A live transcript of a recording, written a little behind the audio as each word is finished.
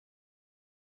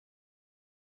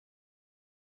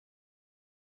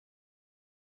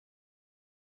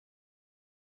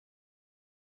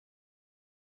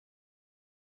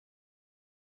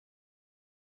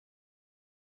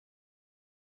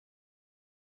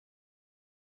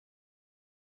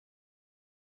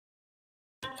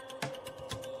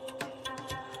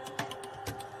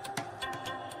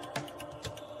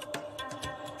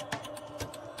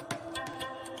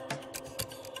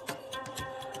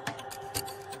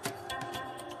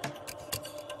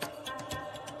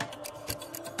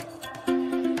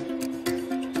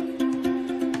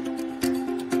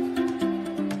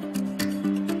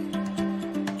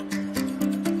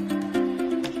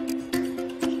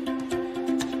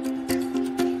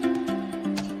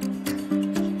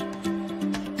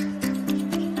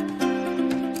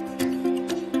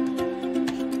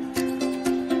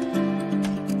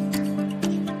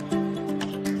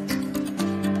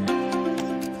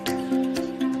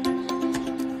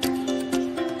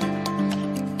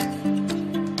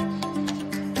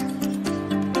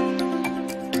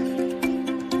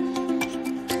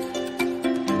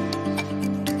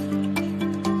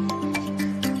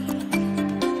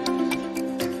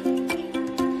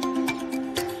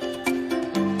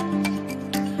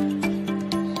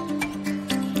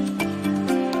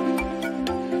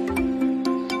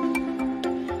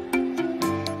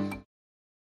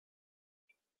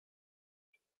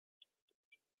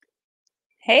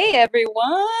Hey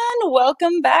everyone,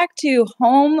 welcome back to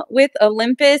Home with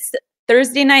Olympus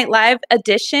Thursday Night Live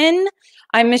edition.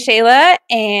 I'm Michaela,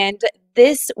 and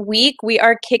this week we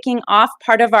are kicking off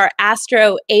part of our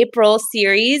Astro April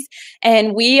series,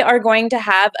 and we are going to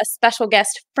have a special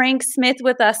guest, Frank Smith,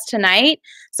 with us tonight.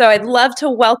 So I'd love to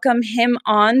welcome him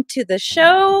on to the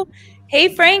show.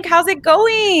 Hey Frank, how's it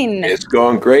going? It's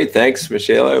going great. Thanks,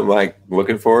 Michaela. I'm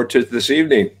looking forward to this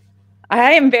evening.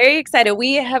 I am very excited.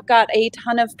 We have got a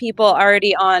ton of people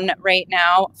already on right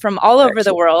now from all over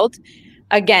the world.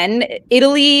 Again,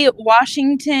 Italy,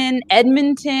 Washington,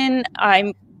 Edmonton,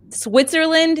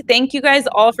 Switzerland. Thank you guys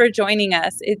all for joining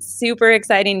us. It's super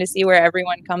exciting to see where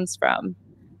everyone comes from.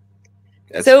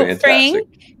 That's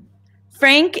fantastic.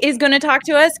 Frank is going to talk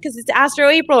to us because it's Astro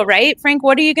April, right? Frank,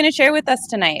 what are you going to share with us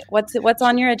tonight? What's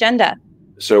on your agenda?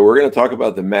 So we're going to talk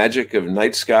about the magic of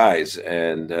night skies,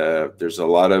 and there's a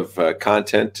lot of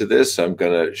content to this. I'm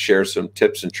going to share some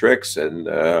tips and tricks, and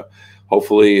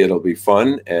hopefully it'll be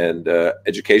fun and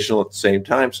educational at the same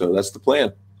time. So that's the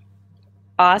plan.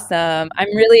 Awesome.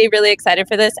 I'm really, really excited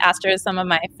for this. Astro is some of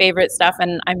my favorite stuff,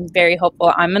 and I'm very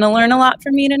hopeful I'm going to learn a lot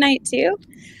from you tonight too.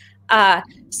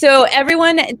 So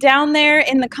everyone down there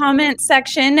in the comments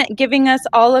section giving us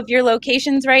all of your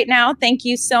locations right now, thank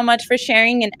you so much for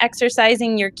sharing and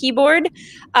exercising your keyboard.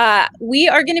 We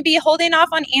are going to be holding off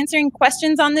on answering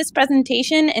questions on this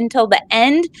presentation until the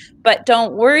end, but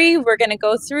don't worry, we're going to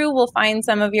go through, we'll find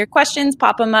some of your questions,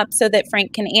 pop them up so that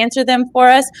Frank can answer them for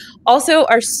us. Also,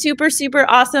 our super, super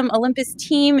awesome Olympus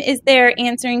team is there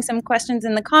answering some questions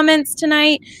in the comments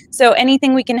tonight. So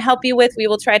anything we can help you with, we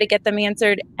will try to get them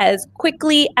answered as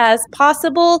quickly as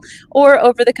possible or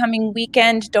over the coming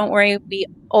weekend. Don't worry, we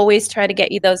always try to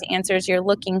get you those answers you're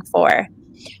looking for.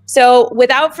 So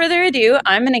without further ado,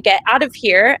 I'm going to get out of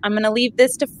here. I'm going to leave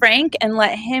this to Frank and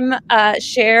let him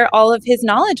share all of his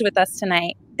knowledge with us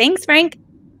tonight. Thanks, Frank.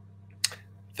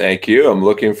 Thank you. I'm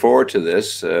looking forward to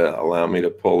this. Allow me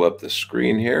to pull up the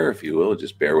screen here, if you will.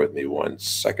 Just bear with me 1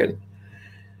 second.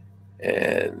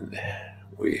 And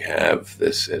we have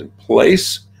this in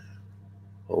place.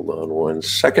 Hold on 1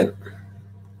 second.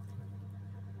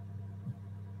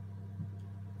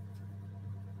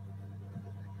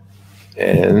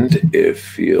 And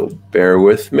if you'll bear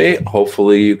with me,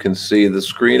 hopefully you can see the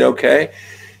screen okay.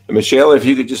 And Michelle, if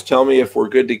you could just tell me if we're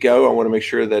good to go. I want to make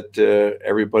sure that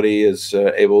everybody is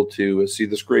able to see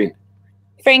the screen.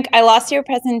 Frank, I lost your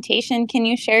presentation. Can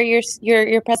you share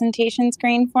your presentation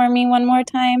screen for me one more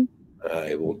time?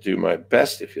 I will do my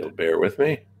best if you'll bear with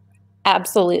me.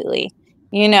 Absolutely.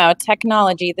 You know,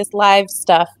 technology, this live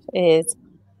stuff is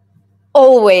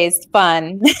always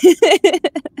fun.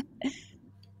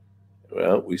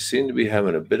 Well, we seem to be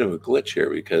having a bit of a glitch here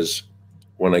because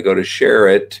when I go to share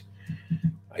it,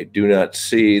 I do not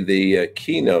see the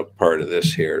keynote part of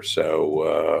this here.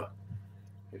 So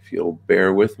if you'll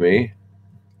bear with me,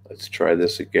 let's try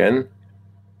this again.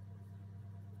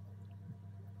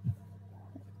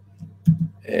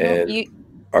 And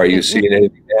are you seeing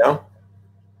anything now?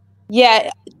 Yeah,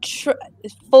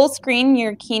 full screen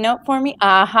your keynote for me.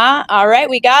 All right,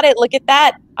 we got it. Look at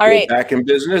that. All right. Back in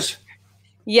business?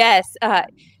 Yes.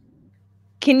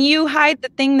 Can you hide the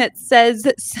thing that says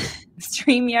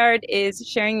StreamYard is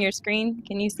sharing your screen?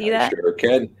 Can you see that? Sure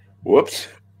can. Whoops.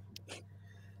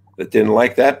 That didn't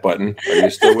like that button. Are you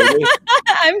still with me?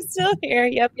 I'm still here.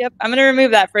 Yep. I'm going to remove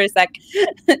that for a sec.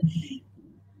 Yeah,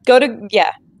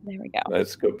 there we go.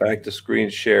 Let's go back to screen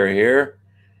share here.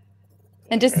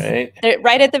 And just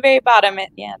right at the very bottom.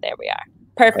 Yeah, there we are.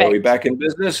 Perfect. Are we back in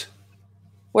business?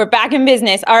 We're back in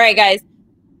business. All right, guys.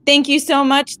 Thank you so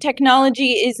much.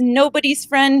 Technology is nobody's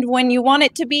friend when you want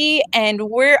it to be, and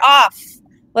we're off.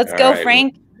 Let's go,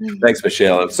 Frank. Thanks,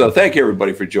 Michelle. So thank you,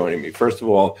 everybody, for joining me. First of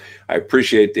all, I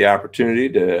appreciate the opportunity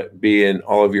to be in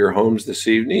all of your homes this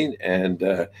evening. And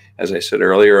as I said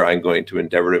earlier, I'm going to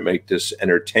endeavor to make this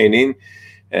entertaining.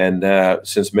 And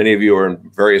since many of you are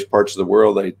in various parts of the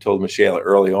world, I told Michelle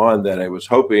early on that I was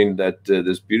hoping that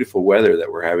this beautiful weather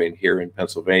that we're having here in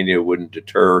Pennsylvania wouldn't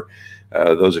deter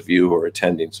those of you who are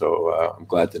attending. So I'm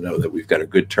glad to know that we've got a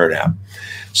good turnout.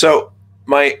 So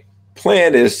my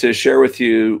plan is to share with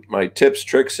you my tips,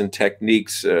 tricks, and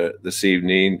techniques this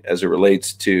evening as it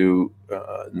relates to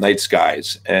night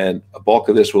skies. And a bulk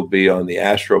of this will be on the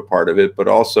astro part of it, but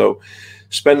also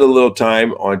spend a little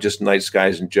time on just night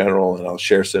skies in general, and I'll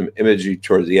share some imagery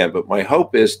towards the end. But my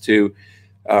hope is to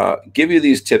give you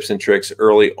these tips and tricks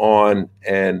early on,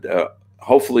 and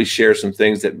hopefully share some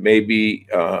things that maybe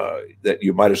that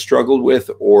you might have struggled with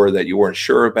or that you weren't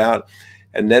sure about,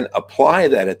 and then apply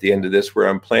that at the end of this, where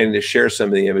I'm planning to share some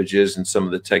of the images and some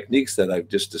of the techniques that I've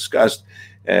just discussed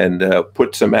and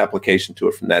put some application to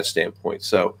it from that standpoint.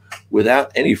 So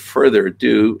without any further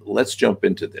ado, let's jump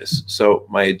into this. So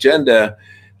my agenda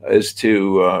is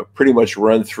to pretty much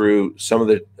run through some of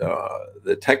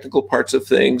the technical parts of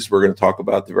things. We're going to talk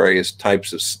about the various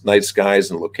types of night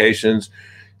skies and locations,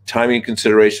 timing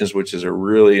considerations, which is a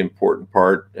really important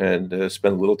part, and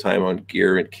spend a little time on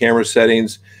gear and camera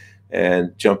settings,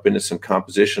 and jump into some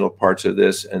compositional parts of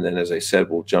this. And then, as I said,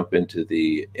 we'll jump into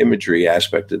the imagery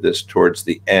aspect of this towards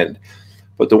the end.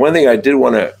 But the one thing I did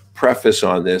want to preface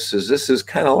on this is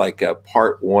kind of like a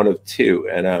part one of two.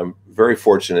 And I'm very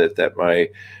fortunate that my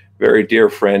very dear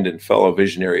friend and fellow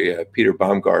visionary, Peter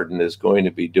Baumgarten, is going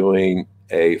to be doing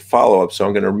a follow-up. So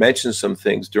I'm going to mention some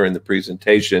things during the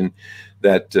presentation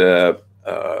that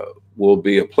will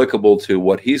be applicable to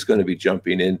what he's going to be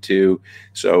jumping into.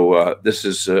 So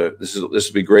this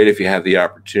will be great if you have the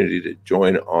opportunity to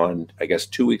join on, I guess,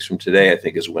 2 weeks from today, I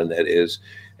think is when that is,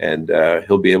 and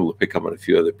he'll be able to pick up on a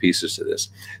few other pieces to this.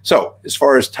 So as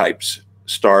far as types,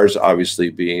 stars obviously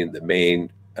being the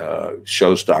main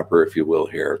showstopper, if you will,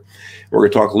 here. We're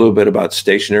going to talk a little bit about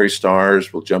stationary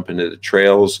stars. We'll jump into the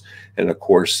trails, and of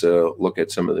course look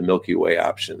at some of the Milky Way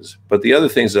options. But the other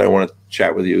things that I want to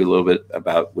chat with you a little bit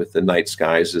about with the night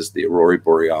skies is the aurora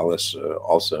borealis,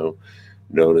 also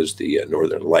known as the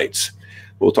northern lights.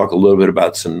 We'll talk a little bit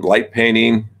about some light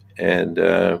painting, and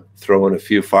throw in a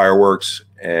few fireworks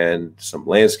and some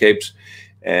landscapes.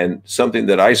 And something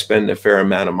that I spend a fair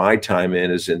amount of my time in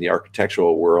is in the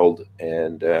architectural world,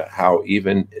 and how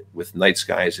even with night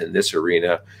skies in this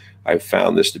arena, I've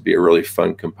found this to be a really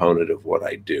fun component of what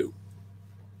I do.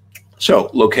 So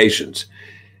locations.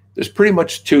 There's pretty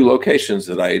much two locations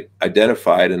that I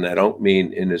identified, and I don't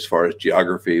mean in as far as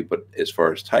geography, but as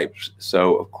far as types.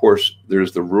 So of course,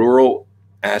 there's the rural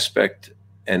aspect,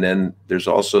 and then there's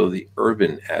also the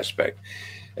urban aspect.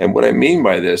 And what I mean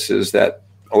by this is that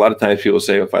a lot of times people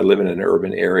say, if I live in an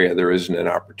urban area, there isn't an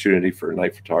opportunity for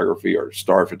night photography or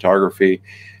star photography.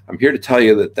 I'm here to tell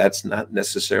you that that's not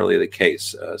necessarily the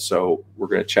case. So we're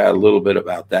going to chat a little bit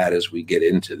about that as we get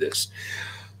into this.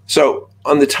 So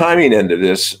on the timing end of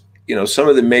this, some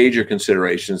of the major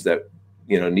considerations that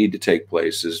need to take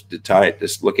place is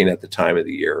just looking at the time of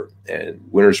the year, and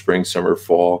winter, spring, summer,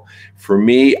 fall. For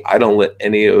me, I don't let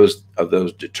any of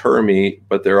those deter me,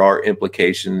 but there are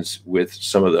implications with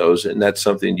some of those, and that's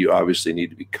something you obviously need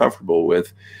to be comfortable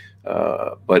with.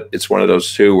 But it's one of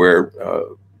those too where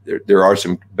there are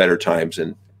some better times,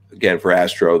 and again, for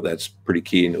astro, that's pretty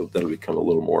key, and that'll become a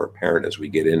little more apparent as we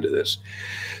get into this.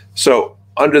 So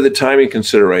under the timing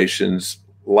considerations,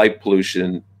 light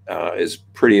pollution is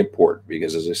pretty important,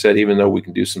 because as I said, even though we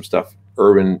can do some stuff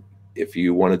urban, if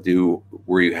you want to do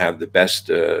where you have the best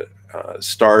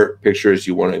star pictures,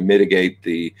 you want to mitigate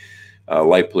the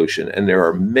light pollution. And there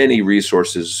are many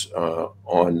resources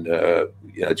on that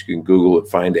you can Google and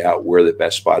find out where the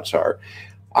best spots are.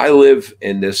 I live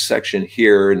in this section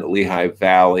here in the Lehigh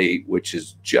Valley, which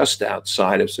is just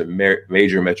outside of some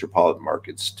major metropolitan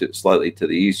markets. Slightly to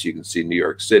the east, you can see New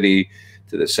York City.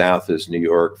 To the south is New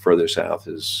York. Further south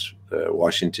is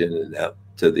Washington, and out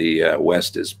to the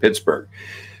west is Pittsburgh.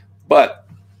 But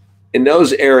in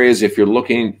those areas, if you're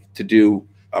looking to do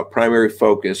a primary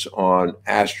focus on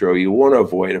astro, you want to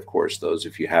avoid, of course, those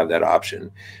if you have that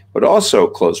option. But also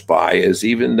close by is,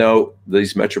 even though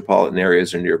these metropolitan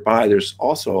areas are nearby, there's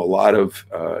also a lot of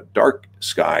dark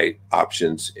sky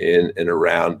options in and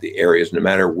around the areas, no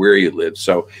matter where you live.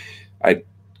 So I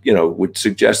would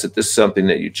suggest that this is something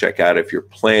that you check out if you're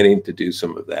planning to do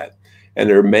some of that. And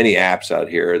there are many apps out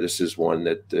here. This is one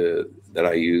that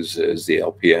I use as the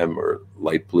LPM, or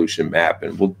light pollution map,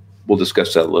 and we'll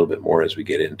discuss that a little bit more as we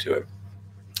get into it.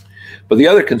 But the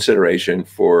other consideration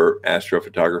for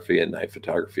astrophotography and night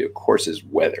photography, of course, is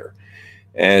weather.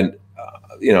 And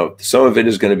some of it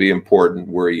is going to be important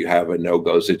where you have a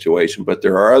no-go situation, but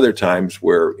there are other times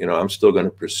where I'm still going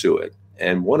to pursue it.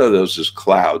 And one of those is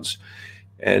clouds.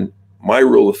 And my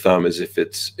rule of thumb is if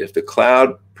the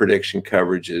cloud prediction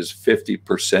coverage is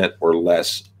 50% or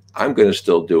less, I'm going to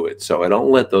still do it. So I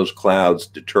don't let those clouds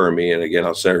deter me. And again,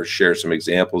 I'll share some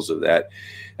examples of that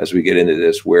as we get into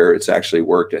this, where it's actually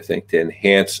worked, I think, to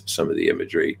enhance some of the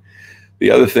imagery. The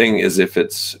other thing is, if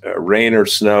it's rain or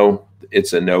snow,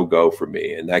 it's a no-go for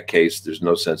me. In that case, there's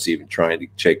no sense even trying to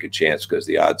take a chance, because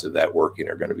the odds of that working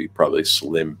are going to be probably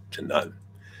slim to none.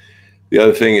 The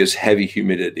other thing is heavy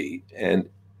humidity, and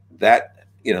that,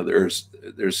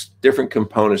 there's different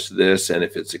components to this. And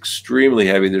if it's extremely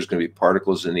heavy, there's going to be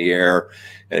particles in the air.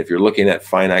 And if you're looking at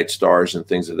finite stars and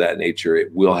things of that nature,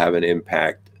 it will have an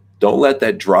impact. Don't let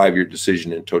that drive your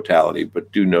decision in totality,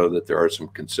 but do know that there are some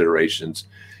considerations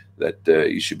that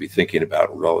you should be thinking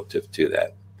about relative to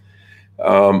that.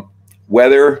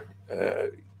 Weather,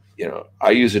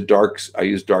 I use dark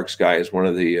sky as one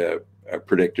of the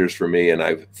predictors for me, and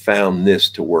I've found this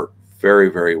to work very,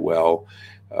 very well.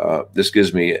 This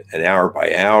gives me an hour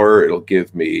by hour. It'll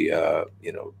give me, a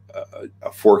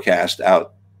forecast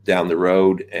out down the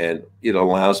road, and it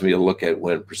allows me to look at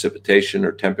when precipitation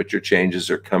or temperature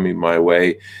changes are coming my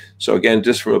way. So again,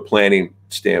 just from a planning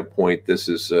standpoint, this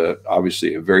is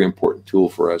obviously a very important tool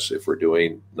for us if we're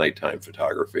doing nighttime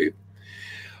photography.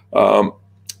 And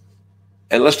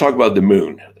let's talk about the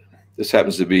moon. This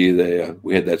happens to be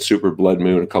we had that super blood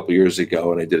moon a couple years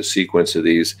ago, and I did a sequence of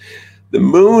these. The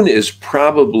moon is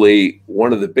probably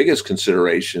one of the biggest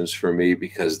considerations for me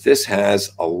because this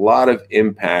has a lot of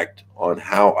impact on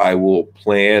how I will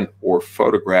plan or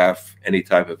photograph any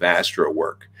type of astro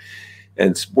work.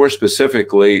 And more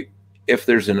specifically, if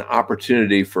there's an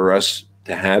opportunity for us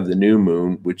to have the new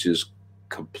moon, which is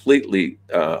completely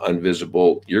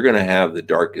invisible, you're going to have the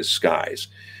darkest skies.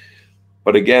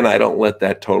 But again, I don't let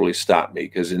that totally stop me,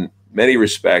 because in many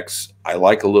respects, I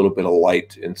like a little bit of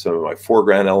light in some of my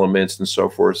foreground elements and so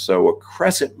forth. So a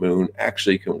crescent moon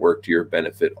actually can work to your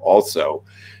benefit also.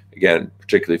 Again,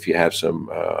 particularly if you have some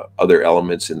other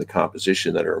elements in the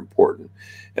composition that are important.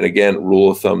 And again,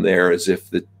 rule of thumb there is if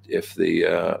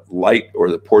the light or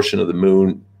the portion of the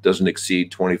moon doesn't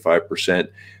exceed 25%,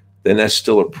 then that's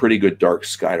still a pretty good dark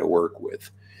sky to work with.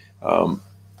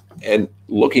 And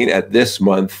looking at this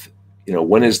month,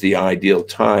 when is the ideal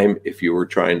time if you were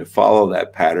trying to follow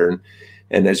that pattern?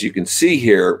 And as you can see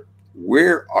here, we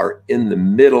are in the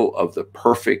middle of the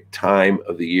perfect time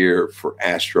of the year for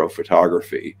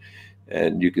astrophotography.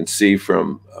 And you can see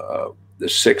from the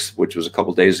 6th, which was a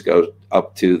couple days ago,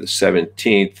 up to the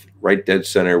 17th, right dead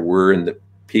center, we're in the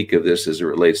peak of this as it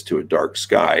relates to a dark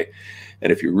sky.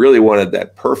 And if you really wanted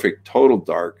that perfect total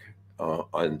dark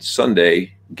on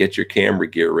Sunday, get your camera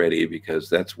gear ready, because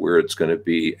that's where it's going to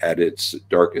be at its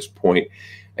darkest point,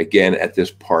 again, at this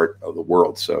part of the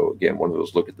world. So again, one of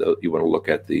those, you want to look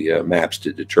at the maps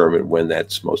to determine when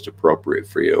that's most appropriate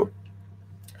for you.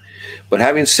 But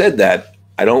having said that,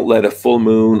 I don't let a full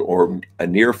moon or a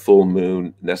near full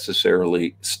moon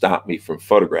necessarily stop me from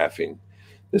photographing.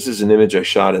 This is an image I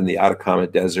shot in the Atacama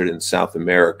Desert in South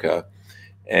America,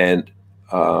 and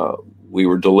we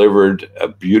were delivered a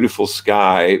beautiful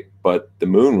sky, but the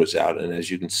moon was out. And as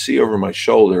you can see over my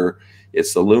shoulder,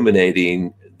 it's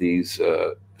illuminating these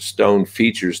stone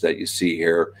features that you see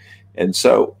here. And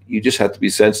so you just have to be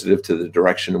sensitive to the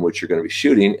direction in which you're going to be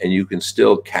shooting, and you can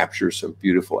still capture some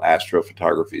beautiful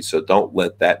astrophotography. So don't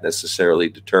let that necessarily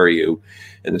deter you.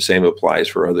 And the same applies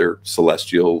for other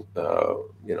celestial,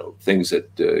 things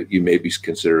that you may be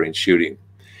considering shooting.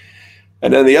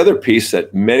 And then the other piece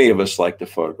that many of us like to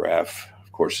photograph,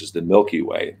 of course, is the Milky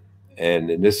Way.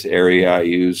 And in this area, I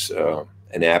use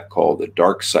an app called the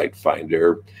Dark Sight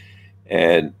Finder.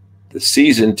 And the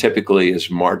season typically is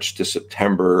March to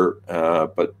September,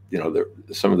 but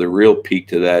some of the real peak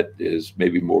to that is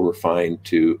maybe more refined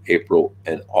to April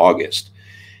and August.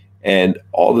 And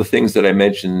all the things that I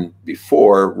mentioned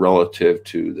before relative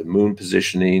to the moon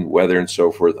positioning, weather, and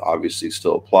so forth, obviously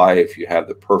still apply if you have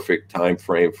the perfect time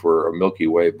frame for a Milky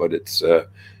Way, but it's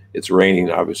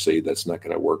raining, obviously that's not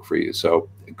going to work for you. So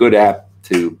a good app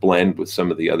to blend with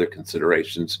some of the other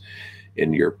considerations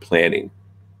in your planning.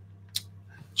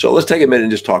 So let's take a minute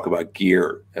and just talk about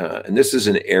gear. And this is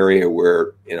an area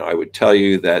where, I would tell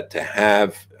you that to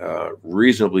have a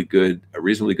reasonably good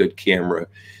camera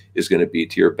is going to be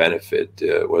to your benefit,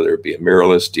 whether it be a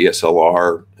mirrorless,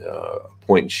 DSLR,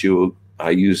 point and shoot. I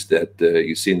use that,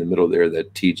 you see in the middle there,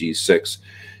 that TG6.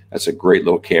 That's a great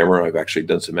little camera. I've actually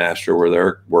done some astro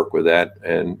work with that.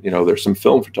 And, there's some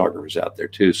film photographers out there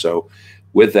too. So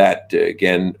with that,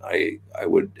 again, I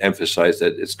would emphasize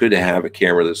that it's good to have a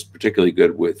camera that's particularly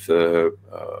good with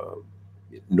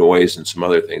noise and some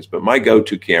other things. But my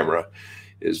go-to camera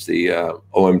is the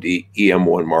OMD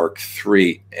EM1 Mark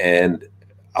III. And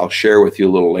I'll share with you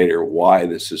a little later why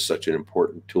this is such an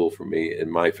important tool for me in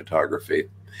my photography.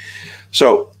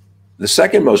 So the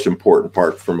second most important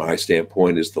part from my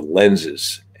standpoint is the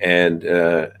lenses. And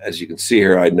as you can see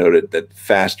here, I noted that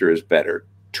faster is better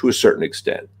to a certain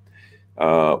extent.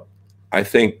 I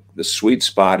think the sweet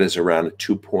spot is around a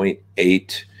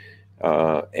 2.8,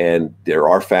 and there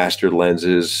are faster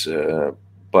lenses,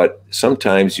 but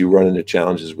sometimes you run into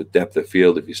challenges with depth of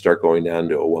field. If you start going down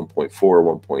to a 1.4,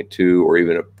 1.2, or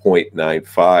even a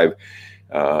 0.95,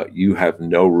 you have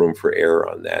no room for error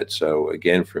on that. So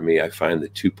again, for me, I find the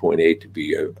 2.8 to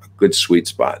be a good sweet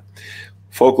spot.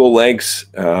 Focal lengths,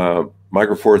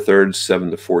 Micro Four Thirds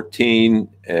 7 to 14,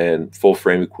 and full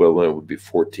frame equivalent would be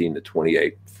 14 to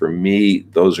 28 for me,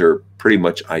 those are pretty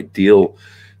much ideal,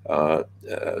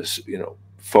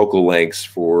 focal lengths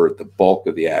for the bulk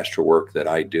of the astro work that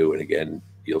I do. And again,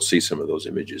 you'll see some of those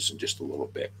images in just a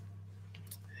little bit.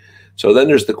 So then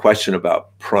there's the question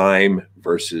about prime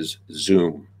versus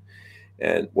zoom,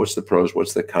 and what's the pros,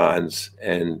 what's the cons.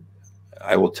 And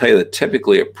I will tell you that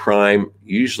typically a prime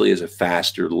usually is a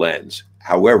faster lens.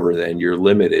 However, then you're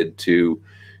limited to,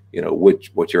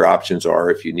 what your options are.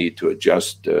 If you need to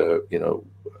adjust,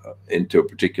 into a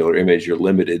particular image, you're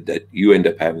limited that you end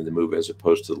up having to move as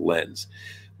opposed to the lens.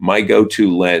 My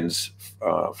go-to lens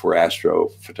for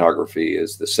astrophotography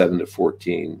is the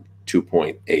 7-14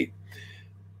 2.8.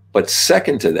 But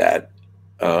second to that,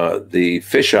 the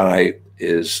fisheye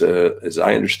is, as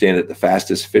I understand it, the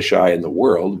fastest fisheye in the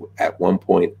world at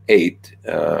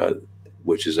 1.8,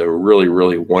 which is a really,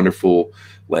 really wonderful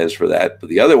lens for that. But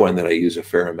the other one that I use a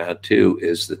fair amount too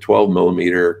is the 12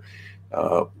 millimeter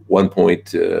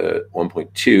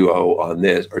 1.20 on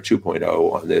this, or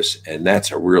 2.0 on this, and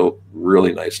that's a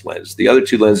really nice lens. The other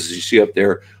two lenses you see up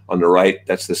there on the right,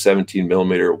 that's the 17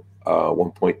 millimeter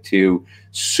 1.2,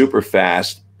 super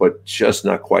fast, but just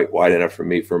not quite wide enough for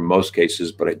me for most cases,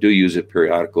 but I do use it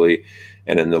periodically.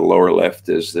 And in the lower left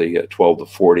is the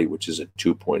 12-40, which is a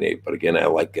 2.8. But again, I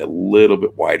like a little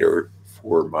bit wider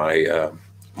for my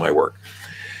my work.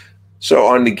 So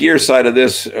on the gear side of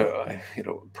this,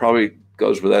 probably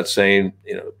goes without saying,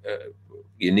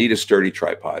 you need a sturdy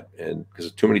tripod, and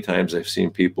because too many times I've seen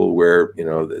people where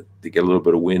they get a little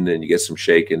bit of wind and you get some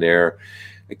shake in there.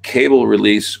 A cable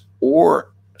release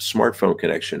or smartphone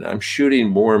connection. I'm shooting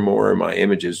more and more of my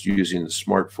images using the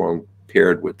smartphone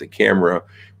paired with the camera,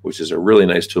 which is a really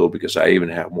nice tool because I even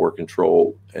have more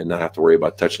control and not have to worry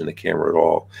about touching the camera at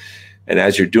all. And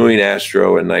as you're doing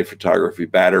astro and night photography,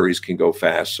 batteries can go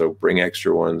fast, so bring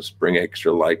extra ones, bring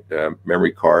extra light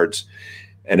memory cards,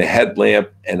 and a headlamp.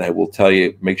 And I will tell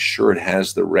you, make sure it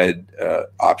has the red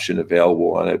option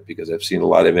available on it, because I've seen a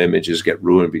lot of images get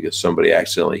ruined because somebody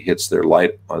accidentally hits their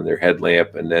light on their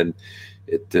headlamp, and then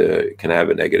it can have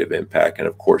a negative impact. And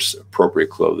of course, appropriate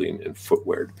clothing and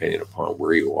footwear depending upon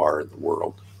where you are in the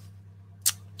world.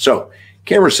 So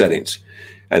camera settings.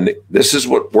 And this is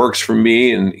what works for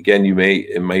me. And again,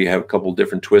 it may have a couple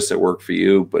different twists that work for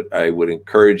you, but I would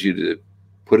encourage you to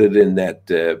put it in that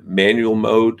manual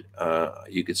mode.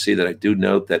 You can see that I do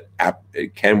note that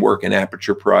it can work in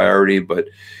aperture priority, but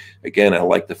again, I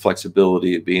like the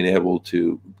flexibility of being able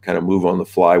to kind of move on the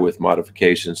fly with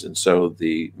modifications. And so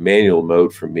the manual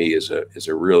mode for me is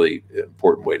a really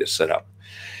important way to set up.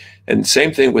 And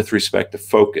same thing with respect to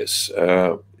focus.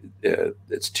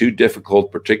 It's too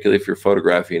difficult, particularly if you're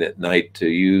photographing at night, to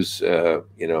use the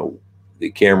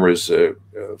camera's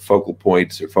focal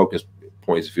points or focus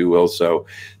points, if you will. So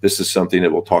this is something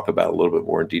that we'll talk about a little bit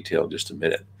more in detail in just a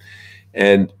minute.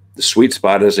 And the sweet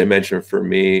spot, as I mentioned, for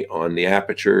me on the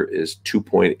aperture is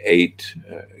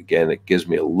 2.8. Again, it gives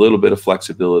me a little bit of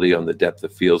flexibility on the depth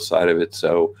of field side of it.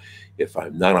 So if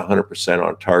I'm not 100%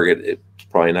 on target, it's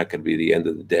probably not going to be the end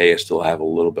of the day. I still have a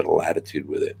little bit of latitude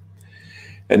with it.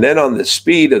 And then on the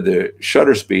speed of the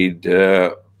shutter speed,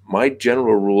 my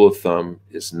general rule of thumb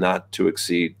is not to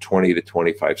exceed 20 to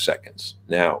 25 seconds.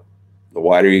 Now, the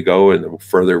wider you go and the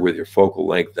further with your focal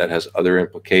length, that has other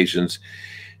implications.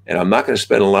 And I'm not going to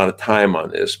spend a lot of time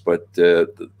on this, but the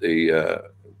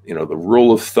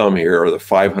rule of thumb here, or the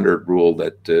 500 rule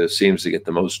that seems to get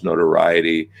the most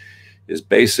notoriety, is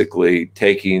basically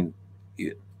taking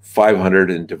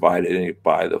 500 and dividing it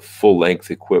by the full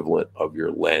length equivalent of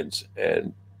your lens.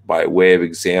 And by way of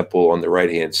example, on the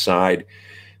right-hand side,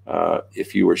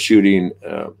 if you were shooting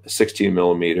a 16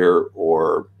 millimeter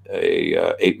or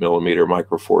a 8 millimeter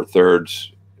micro four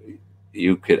thirds,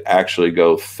 you could actually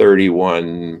go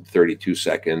 31, 32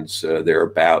 seconds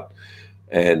thereabout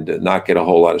and not get a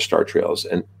whole lot of star trails.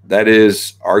 And that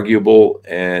is arguable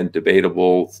and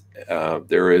debatable.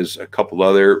 There is a couple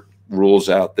other rules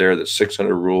out there, the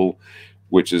 600 rule,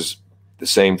 which is the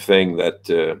same thing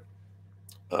that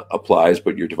applies,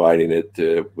 but you're dividing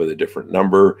it with a different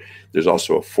number. There's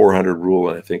also a 400 rule,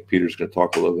 and I think Peter's going to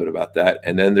talk a little bit about that.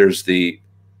 And then there's the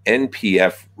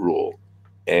NPF rule.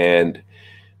 And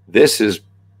this is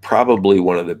probably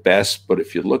one of the best, but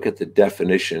if you look at the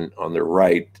definition on the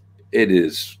right, it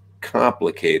is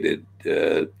complicated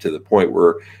to the point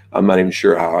where I'm not even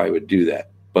sure how I would do that.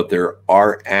 But there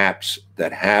are apps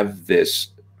that have this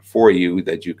for you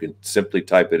that you can simply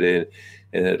type it in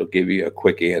and it'll give you a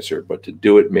quick answer. But to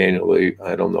do it manually,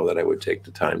 I don't know that I would take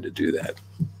the time to do that.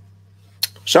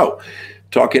 So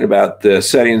talking about the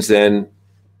settings then,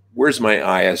 where's my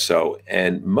ISO?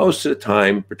 And most of the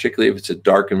time, particularly if it's a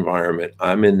dark environment,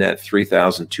 I'm in that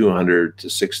 3,200 to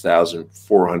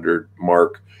 6,400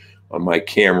 mark on my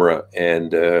camera.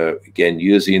 And again,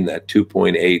 using that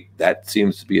 2.8, that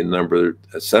seems to be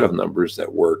a set of numbers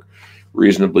that work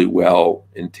reasonably well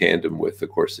in tandem with, of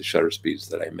course, the shutter speeds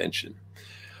that I mentioned.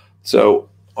 So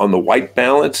on the white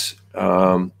balance,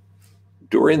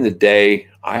 during the day,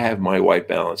 I have my white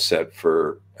balance set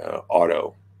for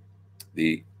auto.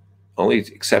 The only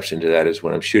exception to that is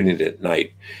when I'm shooting it at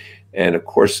night. And of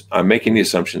course, I'm making the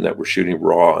assumption that we're shooting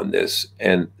raw on this.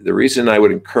 And the reason I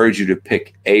would encourage you to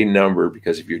pick a number,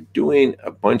 because if you're doing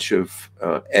a bunch of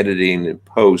editing and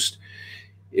post,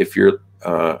 if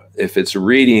it's a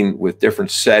reading with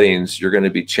different settings, you're going to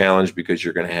be challenged because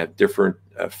you're going to have different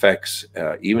effects.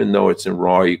 Even though it's in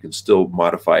RAW, you can still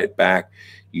modify it back.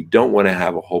 You don't want to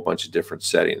have a whole bunch of different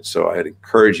settings. So I'd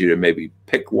encourage you to maybe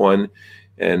pick one.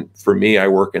 And for me, I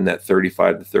work in that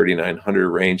 35 to 3,900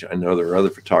 range. I know there are other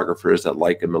photographers that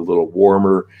like them a little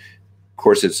warmer. Of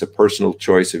course, it's a personal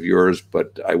choice of yours,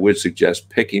 but I would suggest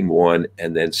picking one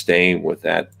and then staying with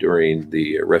that during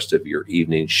the rest of your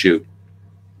evening shoot.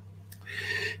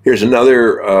 Here's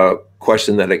another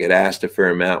question that I get asked a fair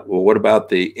amount. Well, what about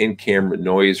the in-camera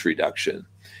noise reduction?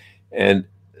 And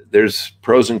there's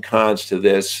pros and cons to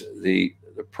this. The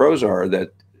pros are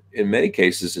that in many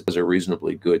cases, it does a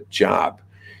reasonably good job.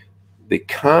 The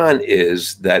con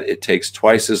is that it takes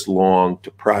twice as long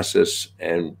to process.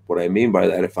 And what I mean by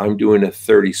that, if I'm doing a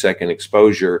 30-second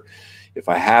exposure, if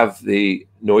I have the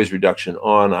noise reduction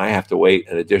on, I have to wait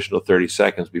an additional 30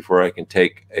 seconds before I can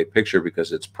take a picture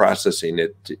because it's processing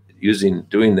it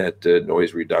doing that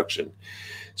noise reduction.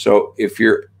 So if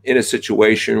you're in a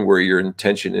situation where your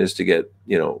intention is to get,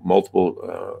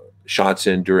 multiple shots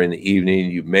in during the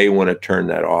evening, you may want to turn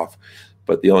that off.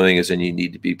 But the only thing is then you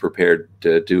need to be prepared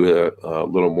to do a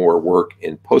little more work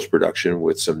in post-production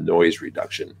with some noise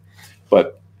reduction.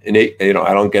 But I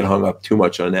don't get hung up too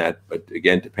much on that. But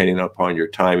again, depending upon your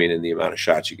timing and the amount of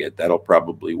shots you get, that'll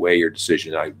probably weigh your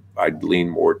decision. I'd lean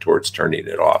more towards turning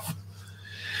it off.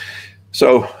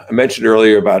 So I mentioned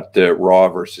earlier about RAW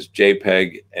versus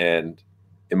JPEG. And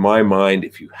in my mind,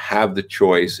 if you have the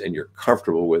choice and you're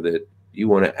comfortable with it, you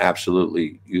want to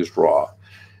absolutely use RAW.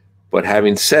 But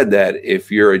having said that, if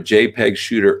you're a JPEG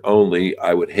shooter only,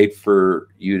 I would hate for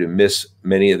you to miss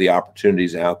many of the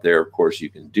opportunities out there. Of course, you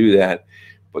can do that.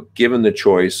 But given the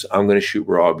choice, I'm going to shoot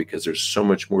RAW because there's so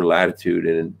much more latitude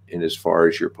in as far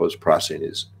as your post-processing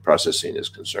is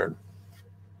concerned.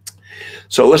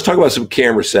 So let's talk about some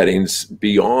camera settings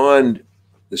beyond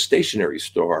the stationary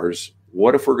stars.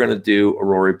 What if we're going to do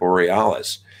Aurora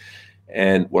Borealis?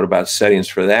 And what about settings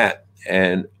for that?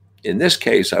 And in this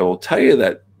case, I will tell you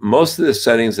that most of the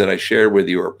settings that I shared with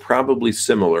you are probably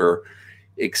similar,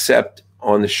 except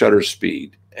on the shutter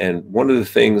speed. And one of the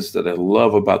things that I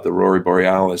love about the Aurora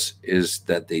Borealis is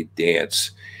that they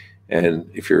dance. And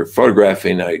if you're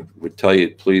photographing, I would tell you,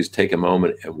 please take a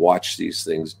moment and watch these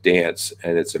things dance.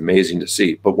 And it's amazing to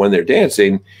see. But when they're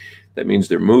dancing, that means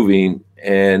they're moving.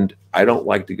 And I don't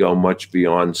like to go much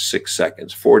beyond 6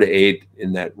 seconds, 4 to 8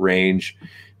 in that range,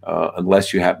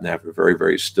 unless you happen to have a very,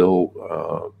 very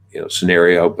still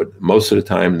scenario. But most of the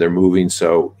time they're moving,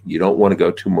 so you don't want to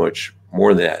go too much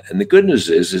more than that. And the good news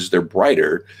is they're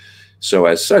brighter. So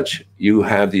as such, you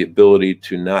have the ability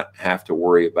to not have to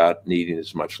worry about needing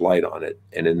as much light on it.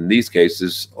 And in these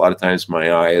cases, a lot of times my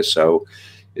ISO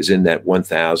is in that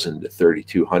 1,000 to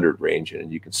 3,200 range.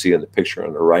 And you can see in the picture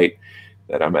on the right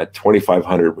that I'm at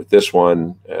 2,500 with this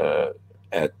one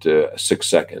at 6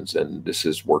 seconds. And this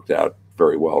has worked out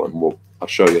very well. And I'll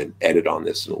show you an edit on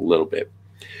this in a little bit.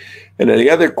 And then the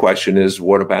other question is,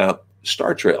 what about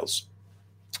star trails?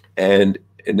 And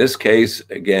in this case,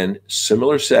 again,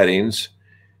 similar settings.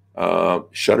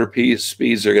 Shutter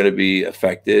speeds are going to be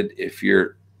affected. If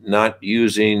you're not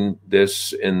using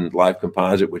this in live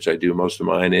composite, which I do most of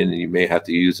mine in, you may have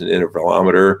to use an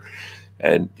intervalometer,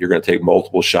 and you're going to take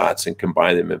multiple shots and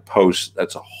combine them in post.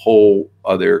 That's a whole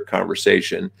other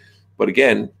conversation. But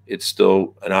again, it's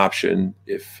still an option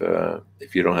if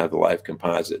you don't have the live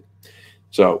composite.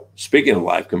 So speaking of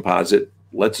live composite,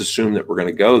 let's assume that we're going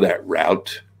to go that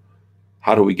route.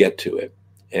 How do we get to it?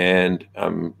 And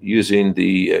I'm using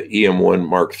the EM1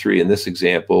 Mark III in this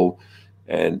example,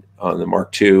 and on the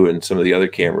Mark II and some of the other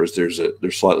cameras,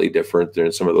 they're slightly different.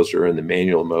 Some of those are in the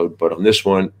manual mode, but on this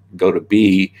one, go to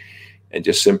B and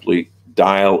just simply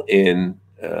dial in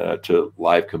to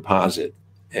live composite.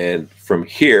 And from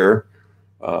here,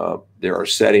 there are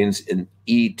settings in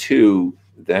E2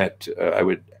 that I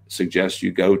would suggest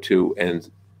you go to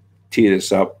and tee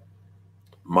this up.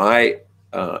 My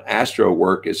astro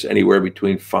work is anywhere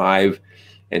between 5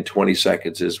 and 20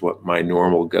 seconds is what my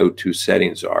normal go-to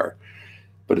settings are.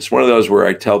 But it's one of those where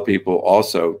I tell people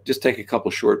also, just take a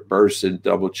couple short bursts and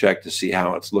double check to see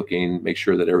how it's looking, make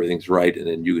sure that everything's right, and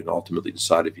then you can ultimately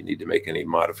decide if you need to make any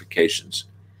modifications.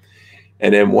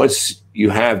 And then once you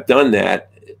have done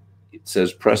that, it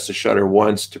says press the shutter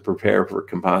once to prepare for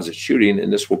composite shooting,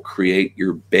 and this will create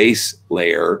your base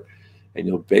layer, and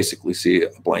you'll basically see a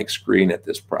blank screen at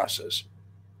this process.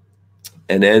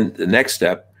 And then the next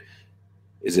step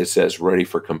is it says ready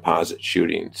for composite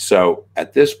shooting. So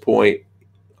at this point,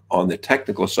 on the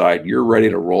technical side, you're ready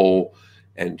to roll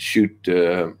and shoot,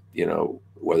 you know,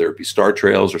 whether it be star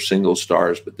trails or single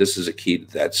stars, but this is a key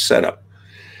to that setup.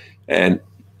 And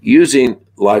using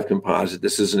live composite,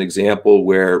 this is an example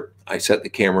where I set the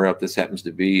camera up. This happens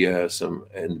to be in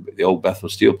the old Bethel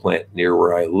steel plant near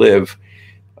where I live.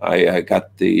 I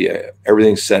got the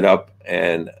everything set up,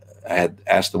 and I had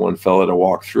asked the one fellow to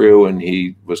walk through, and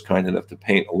he was kind enough to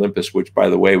paint Olympus, which, by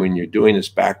the way, when you're doing this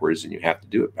backwards, and you have to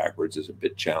do it backwards, is a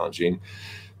bit challenging.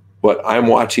 But I'm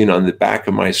watching on the back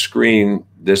of my screen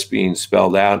this being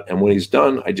spelled out, and when he's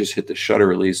done, I just hit the shutter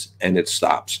release, and it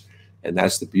stops. And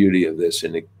that's the beauty of this,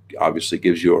 and it obviously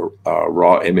gives you a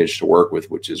raw image to work with,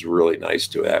 which is really nice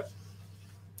to have.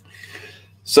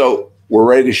 So we're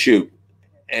ready to shoot,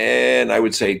 and I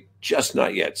would say just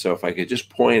not yet. So if I could just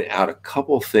point out a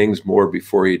couple things more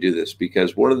before you do this,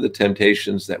 because one of the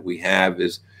temptations that we have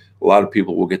is a lot of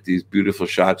people will get these beautiful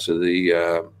shots of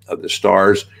the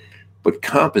stars, but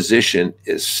composition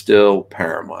is still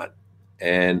paramount.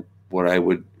 And what I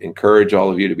would encourage all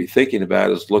of you to be thinking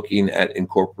about is looking at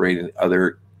incorporating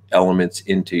other elements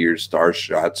into your star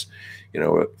shots, you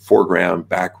know, foreground,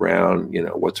 background, you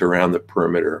know, what's around the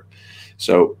perimeter.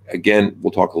 So again,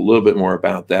 we'll talk a little bit more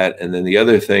about that. And then the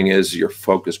other thing is your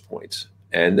focus points.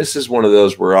 And this is one of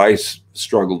those where I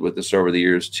struggled with this over the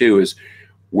years too, is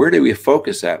where do we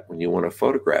focus at when you want to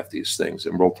photograph these things?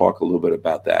 And we'll talk a little bit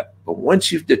about that. But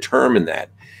once you've determined that,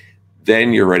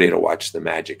 then you're ready to watch the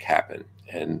magic happen.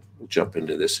 And we'll jump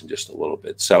into this in just a little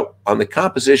bit. So on the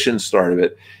composition start of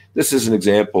it, this is an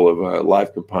example of a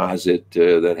live composite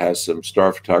that has some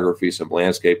star photography, some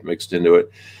landscape mixed into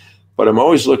it. But I'm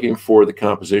always looking for the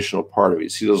compositional part of it. You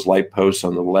see those light posts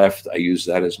on the left? I use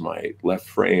that as my left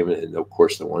frame. And of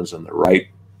course, the ones on the right,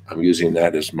 I'm using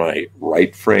that as my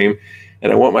right frame.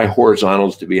 And I want my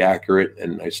horizontals to be accurate.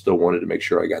 And I still wanted to make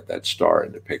sure I got that star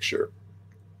in the picture.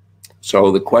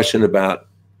 So the question about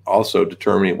also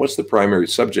determining what's the primary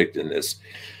subject in this.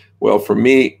 Well, for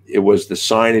me, it was the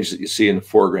signage that you see in the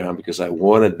foreground, because I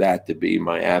wanted that to be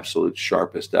my absolute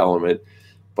sharpest element.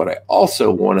 But I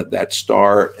also wanted that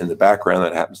star in the background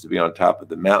that happens to be on top of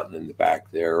the mountain in the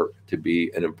back there to be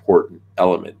an important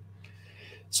element.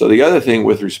 So the other thing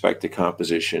with respect to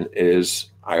composition is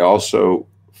I also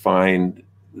find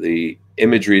the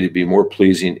imagery to be more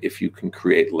pleasing if you can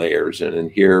create layers. And in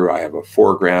here I have a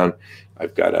foreground,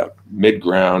 I've got a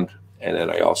midground, and then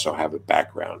I also have a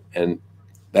background. And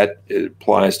that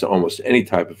applies to almost any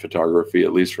type of photography,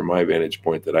 at least from my vantage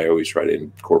point, that I always try to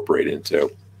incorporate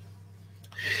into.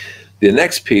 The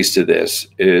next piece to this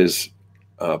is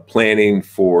planning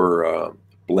for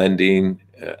blending,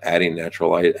 adding natural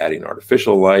light, adding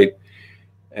artificial light.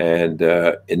 And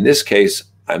in this case,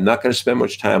 I'm not going to spend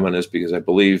much time on this, because I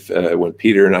believe when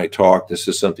Peter and I talk, this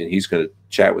is something he's going to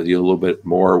chat with you a little bit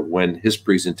more when his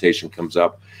presentation comes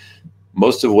up.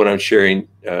 Most of what I'm sharing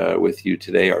with you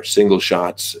today are single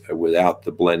shots without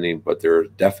the blending, but there are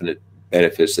definite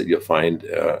benefits that you'll find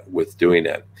with doing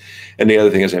that. And the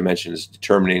other thing, as I mentioned, is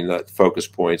determining the focus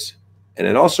points, and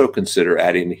then also consider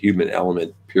adding the human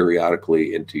element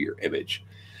periodically into your image.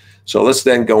 So let's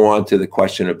then go on to the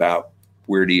question about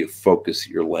where do you focus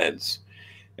your lens.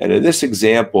 And in this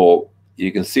example,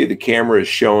 you can see the camera is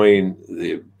showing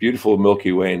the beautiful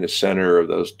Milky Way in the center of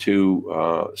those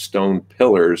two stone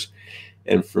pillars.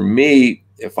 And for me,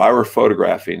 if I were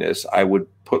photographing this, I would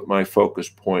put my focus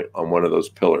point on one of those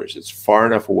pillars. It's far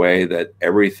enough away that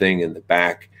everything in the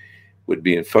back would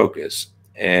be in focus.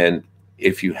 And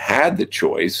if you had the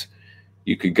choice,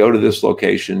 you could go to this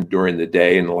location during the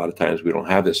day, and a lot of times we don't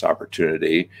have this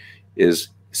opportunity, is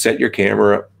set your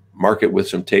camera, mark it with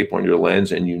some tape on your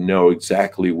lens, and you know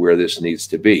exactly where this needs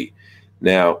to be.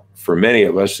 Now, for many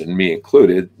of us, and me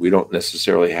included, we don't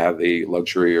necessarily have the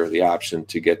luxury or the option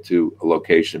to get to a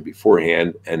location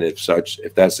beforehand. And if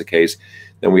that's the case,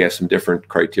 then we have some different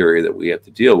criteria that we have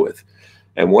to deal with.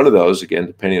 And one of those, again,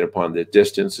 depending upon the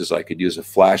distance, is I could use a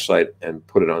flashlight and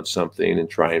put it on something and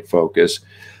try and focus.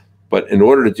 But in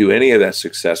order to do any of that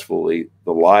successfully,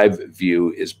 the live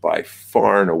view is by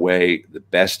far and away the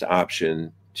best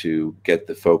option to get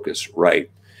the focus right.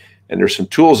 And there's some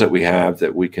tools that we have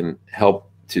that we can help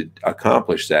to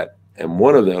accomplish that. And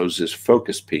one of those is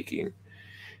focus peaking.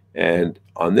 And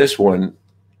on this one,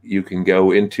 you can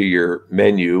go into your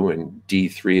menu, and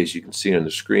D3, as you can see on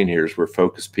the screen here, is where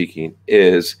focus peaking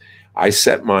is. I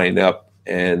set mine up,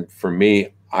 and for me,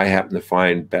 I happen to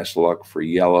find best luck for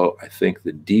yellow. I think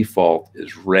the default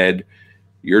is red.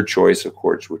 Your choice, of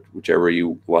course, whichever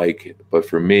you like. But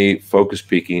for me, focus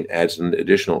peaking adds an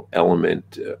additional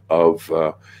element of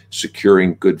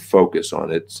securing good focus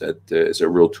on it. That is a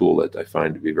real tool that I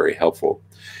find to be very helpful.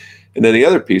 And then the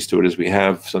other piece to it is we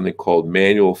have something called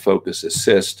manual focus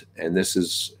assist, and this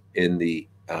is in the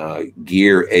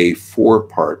gear A4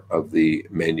 part of the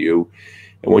menu.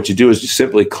 And what you do is you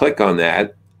simply click on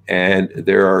that, and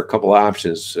there are a couple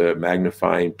options,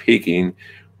 magnifying, peaking.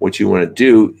 What you want to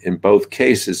do in both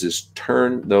cases is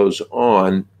turn those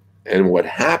on, and what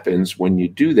happens when you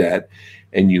do that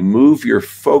and you move your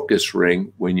focus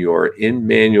ring when you are in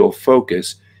manual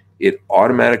focus, it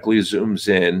automatically zooms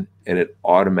in and it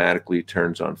automatically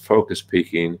turns on focus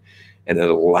peaking, and it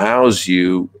allows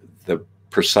you the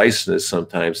preciseness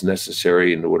sometimes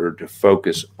necessary in order to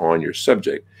focus on your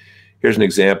subject. Here's an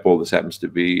example. This happens to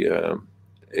be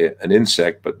an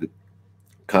insect, but the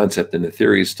concept and the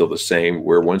theory is still the same,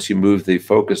 where once you move the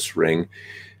focus ring,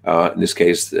 in this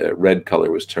case the red color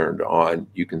was turned on,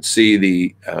 you can see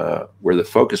the where the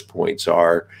focus points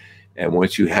are, and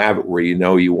once you have it where you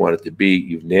know you want it to be,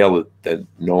 you've nailed it, then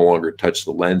no longer touch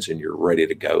the lens and you're ready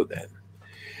to go then.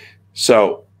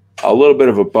 So a little bit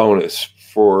of a bonus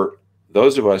for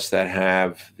those of us that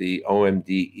have the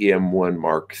OMD EM1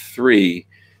 Mark III.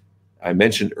 I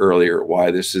mentioned earlier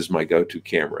why this is my go-to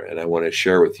camera, and I want to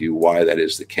share with you why that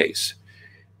is the case.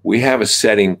 We have a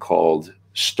setting called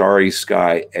Starry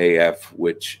Sky AF,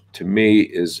 which to me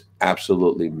is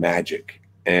absolutely magic.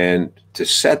 And to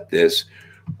set this,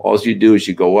 all you do is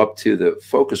you go up to the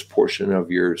focus portion of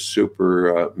your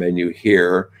super menu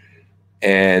here,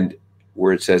 and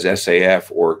where it says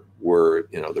SAF, or where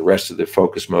the rest of the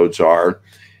focus modes are,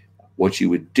 what you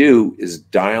would do is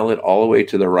dial it all the way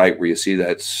to the right where you see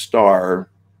that star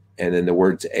and then the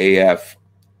words AF,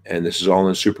 and this is all in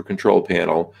the super control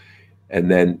panel, and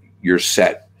then you're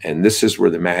set. And this is where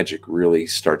the magic really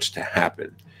starts to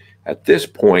happen. At this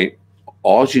point,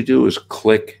 all you do is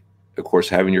click, of course,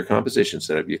 having your composition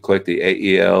set up, you click the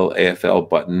AEL, AFL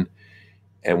button,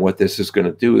 and what this is going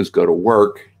to do is go to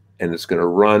work, and it's going to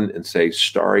run and say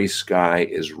Starry Sky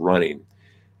is running.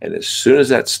 And as soon as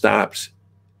that stops,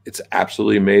 it's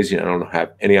absolutely amazing. I don't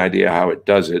have any idea how it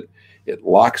does it. It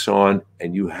locks on,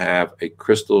 and you have a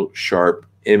crystal sharp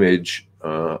image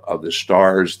of the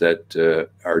stars that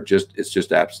are just, it's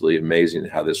just absolutely amazing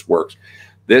how this works.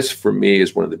 This, for me,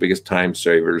 is one of the biggest time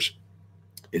savers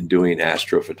in doing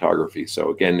astrophotography. So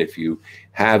again, if you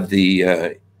have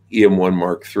the EM1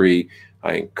 Mark III,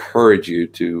 I encourage you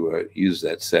to use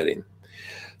that setting.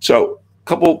 So a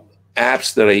couple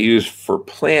apps that I use for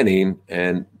planning,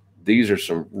 and these are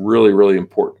some really, really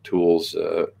important tools.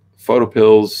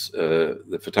 PhotoPills,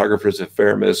 the Photographer's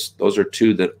Ephemeris, those are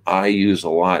two that I use a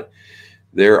lot.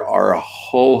 There are a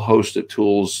whole host of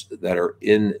tools that are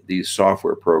in these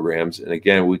software programs. And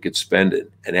again, we could spend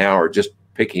an hour just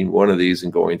picking one of these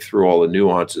and going through all the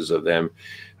nuances of them.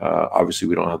 Obviously,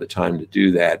 we don't have the time to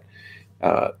do that.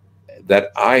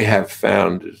 That I have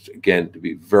found, again, to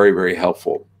be very, very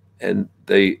helpful. And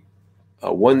the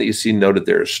one that you see noted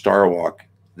there is Starwalk.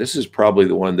 This is probably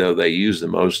the one, though, they use the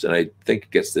most, and I think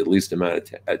it gets the least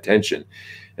amount of attention.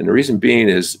 And the reason being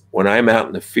is when I'm out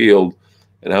in the field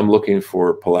and I'm looking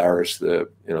for Polaris, the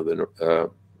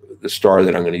star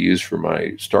that I'm going to use for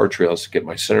my star trails to get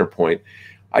my center point,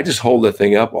 I just hold the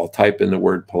thing up. I'll type in the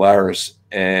word Polaris,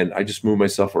 and I just move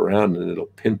myself around, and it'll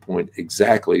pinpoint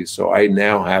exactly. So I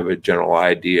now have a general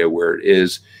idea where it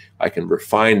is. I can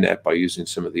refine that by using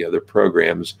some of the other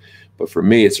programs. But for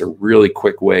me, it's a really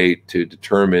quick way to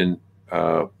determine,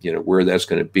 where that's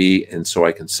going to be, and so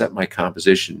I can set my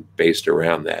composition based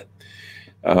around that.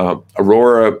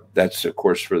 Aurora, that's of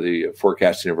course for the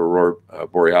forecasting of Aurora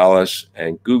Borealis,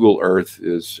 and Google Earth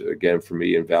is, again, for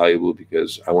me invaluable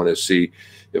because I want to see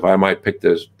if I might pick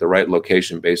the right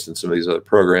location based on some of these other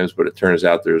programs, but it turns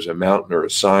out there's a mountain or a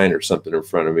sign or something in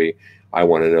front of me. I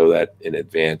want to know that in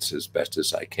advance as best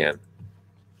as I can.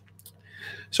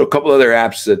 So a couple other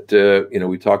apps that,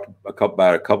 we talked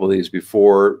about a couple of these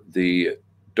before. The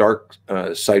Dark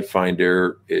Sight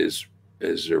Finder is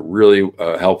a really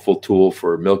helpful tool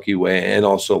for Milky Way and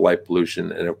also light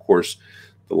pollution. And of course,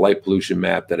 the light pollution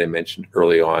map that I mentioned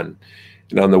early on.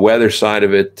 And on the weather side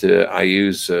of it, I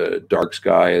use dark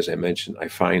sky, as I mentioned. I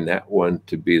find that one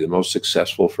to be the most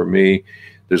successful for me.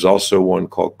 There's also one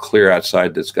called Clear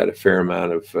Outside that's got a fair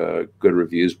amount of good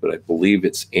reviews, but I believe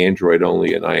it's Android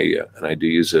only, and I do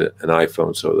use an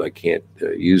iPhone, so I can't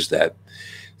use that.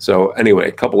 So anyway,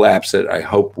 a couple apps that I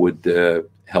hope would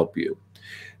help you.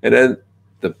 And then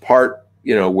the part,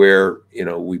 where,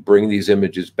 we bring these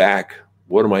images back.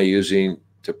 What am I using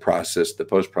to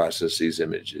post-process these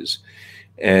images?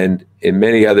 And in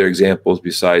many other examples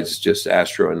besides just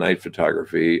astro and night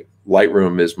photography,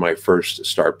 Lightroom is my first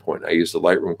start point. I use the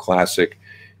Lightroom Classic,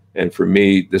 and for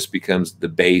me, this becomes the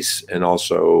base, and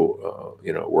also,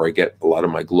 where I get a lot of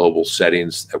my global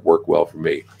settings that work well for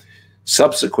me.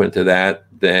 Subsequent to that,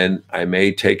 then I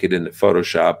may take it into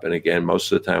Photoshop, and again,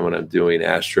 most of the time when I'm doing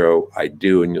astro, I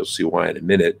do, and you'll see why in a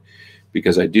minute,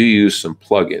 because I do use some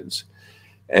plugins.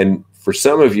 And for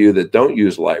some of you that don't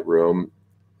use Lightroom,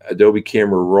 Adobe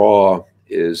Camera Raw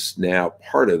is now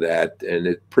part of that, and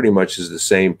it pretty much is the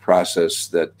same process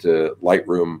that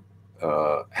Lightroom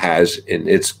has in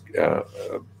its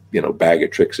bag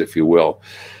of tricks, if you will.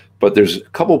 But there's a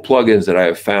couple plugins that I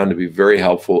have found to be very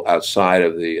helpful outside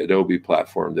of the Adobe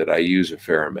platform that I use a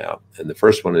fair amount. And the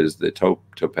first one is the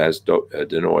Topaz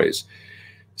Denoise.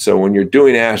 So when you're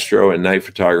doing astro and night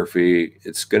photography,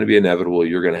 it's going to be inevitable.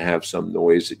 You're going to have some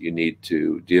noise that you need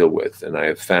to deal with. And I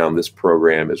have found this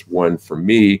program is one for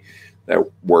me that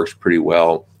works pretty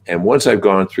well. And once I've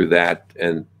gone through that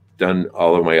and done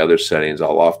all of my other settings,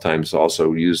 I'll oftentimes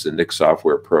also use the Nik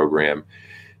software program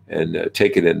and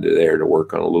take it into there to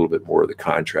work on a little bit more of the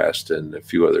contrast and a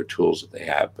few other tools that they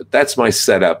have. But that's my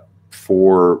setup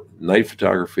for night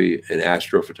photography and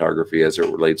astrophotography as it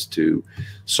relates to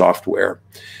software.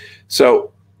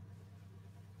 So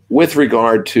with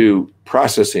regard to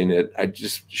processing it, I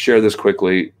just share this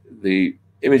quickly. The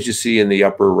image you see in the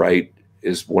upper right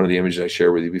is one of the images I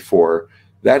shared with you before.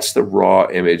 That's the raw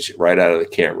image right out of the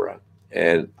camera.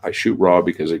 And I shoot raw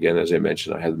because, again, as I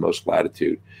mentioned, I have the most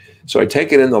latitude. So I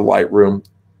take it in the Lightroom,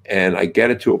 and I get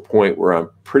it to a point where I'm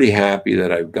pretty happy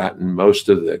that I've gotten most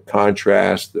of the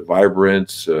contrast, the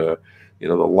vibrance, the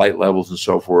light levels and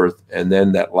so forth. And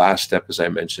then that last step, as I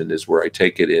mentioned, is where I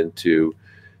take it into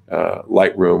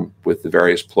Lightroom with the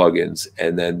various plugins.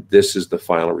 And then this is the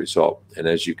final result. And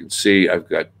as you can see, I've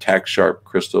got tack sharp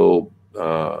crystal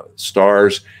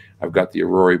stars. I've got the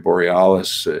Aurora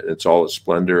Borealis. It's all a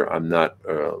splendor. I'm not,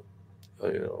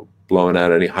 blowing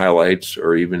out any highlights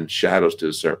or even shadows to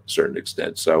a certain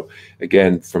extent. So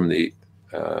again, from the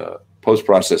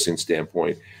post-processing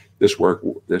standpoint, this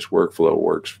workflow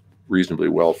works reasonably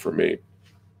well for me.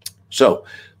 So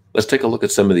let's take a look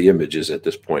at some of the images at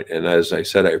this point. And as I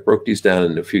said, I broke these down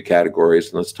into a few categories.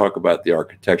 And let's talk about the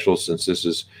architectural, since this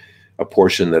is a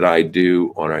portion that I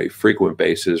do on a frequent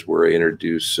basis, where I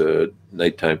introduce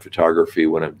nighttime photography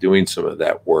when I'm doing some of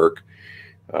that work.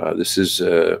 This is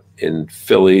in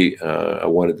Philly. I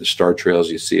wanted the star trails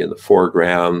you see in the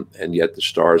foreground, and yet the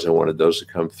stars, I wanted those to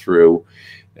come through.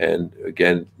 And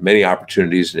again, many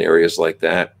opportunities in areas like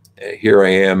that. Here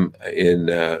I am in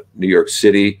New York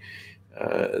City.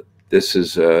 This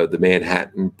is the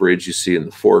Manhattan Bridge you see in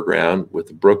the foreground, with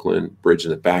the Brooklyn Bridge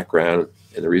in the background.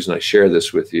 And the reason I share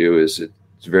this with you is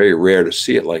it's very rare to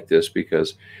see it like this,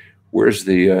 because where's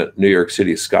the New York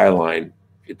City skyline?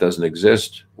 It doesn't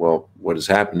exist. Well, what has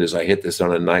happened is I hit this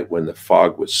on a night when the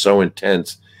fog was so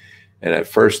intense, and at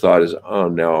first thought is, oh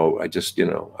no, I'm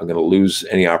going to lose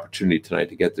any opportunity tonight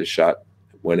to get this shot,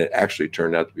 when it actually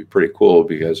turned out to be pretty cool,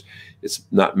 because it's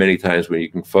not many times when you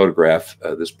can photograph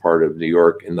this part of New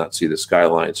York and not see the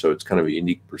skyline. So it's kind of a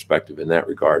unique perspective in that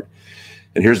regard.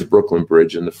 And here's the Brooklyn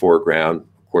Bridge in the foreground.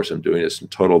 Of course, I'm doing this in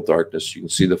total darkness. You can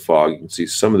see the fog. You can see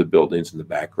some of the buildings in the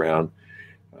background.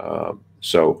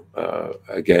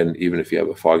 Again, even if you have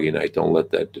a foggy night, don't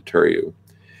let that deter you.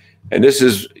 And this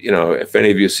is, if any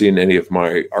of you have seen any of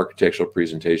my architectural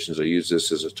presentations, I use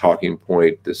this as a talking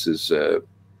point. This is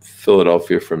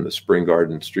Philadelphia from the Spring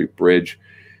Garden Street Bridge.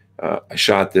 I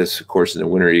shot this, of course, in the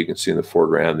winter. You can see in the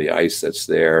foreground the ice that's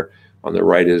there. On the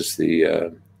right is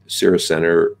the Sierra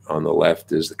Center. On the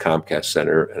left is the Comcast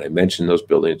Center. And I mentioned those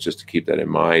buildings just to keep that in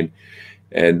mind.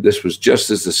 And this was just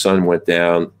as the sun went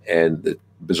down, and the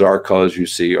bizarre colors you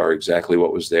see are exactly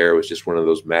what was there. It was just one of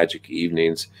those magic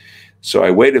evenings. So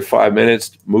I waited 5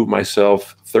 minutes, moved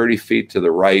myself 30 feet to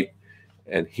the right,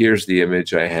 and here's the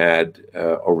image I had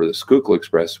over the Schuylkill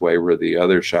Expressway, where the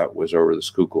other shot was over the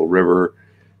Schuylkill River.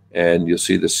 And you'll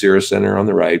see the Sierra Center on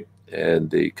the right and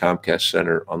the Comcast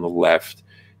Center on the left.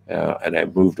 And I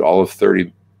moved all of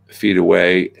 30 feet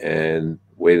away and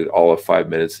waited all of 5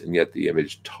 minutes, and yet the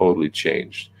image totally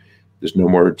changed. There's no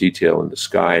more detail in the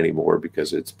sky anymore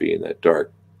because it's being that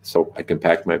dark. So I can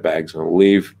pack my bags and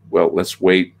leave. Well, let's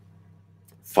wait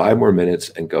 5 more minutes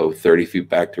and go 30 feet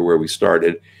back to where we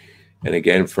started. And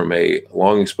again, from a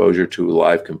long exposure to a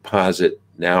live composite,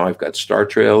 now I've got star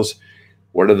trails.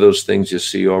 What are those things you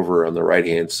see over on the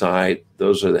right-hand side?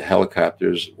 Those are the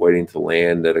helicopters waiting to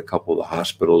land at a couple of the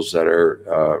hospitals that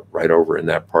are right over in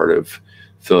that part of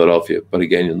Philadelphia. But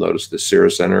again, you'll notice the Sierra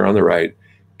Center on the right,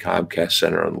 Comcast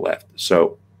Center on the left.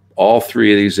 So all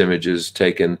 3 of these images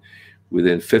taken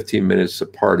within 15 minutes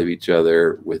apart of each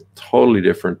other with totally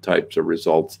different types of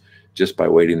results just by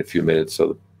waiting a few minutes.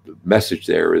 So the message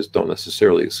there is don't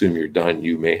necessarily assume you're done.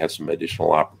 You may have some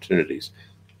additional opportunities.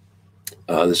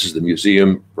 This is the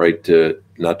museum right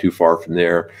not too far from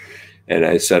there. And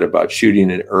I said about shooting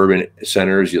in urban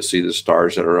centers, you'll see the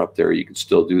stars that are up there. You can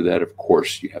still do that. Of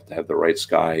course, you have to have the right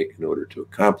sky in order to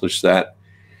accomplish that.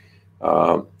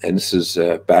 And this is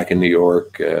back in New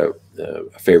York, a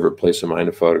favorite place of mine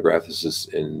to photograph. This is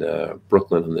in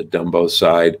Brooklyn on the Dumbo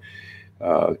side.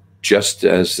 Just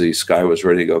as the sky was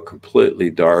ready to go completely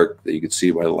dark, that you could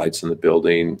see by the lights in the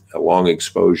building, a long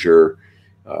exposure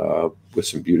with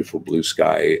some beautiful blue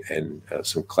sky and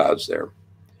some clouds there.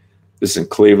 This is in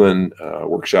Cleveland,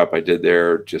 workshop I did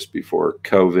there just before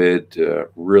COVID.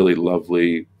 Really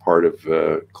lovely part of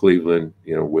Cleveland,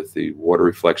 you know, with the water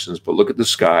reflections. But look at the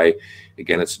sky.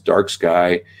 Again, it's a dark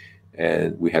sky,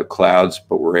 and we have clouds,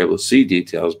 but we're able to see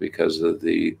details because of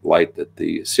the light that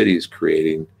the city is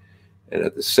creating. And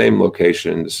at the same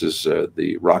location, this is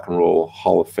the Rock and Roll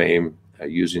Hall of Fame,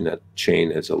 using that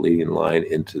chain as a leading line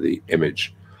into the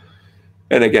image.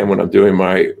 And again, when I'm doing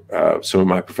my some of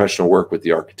my professional work with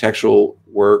the architectural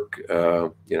work,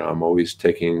 you know, I'm always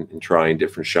taking and trying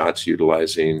different shots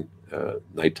utilizing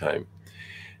nighttime.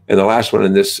 And the last one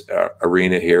in this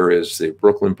arena here is the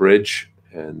Brooklyn Bridge.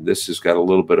 And this has got a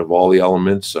little bit of all the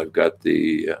elements. I've got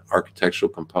the architectural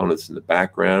components in the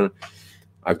background.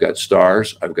 I've got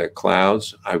stars, I've got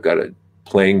clouds, I've got a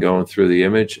plane going through the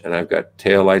image, and I've got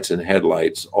taillights and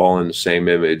headlights all in the same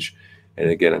image. And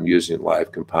again, I'm using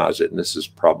live composite, and this is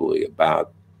probably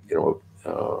about, you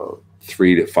know,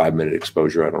 3 to 5 minute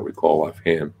exposure. I don't recall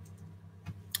offhand.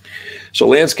 So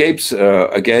landscapes,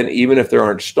 again, even if there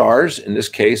aren't stars, in this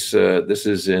case, this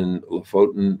is in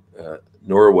Lofoten,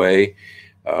 Norway.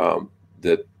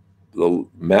 The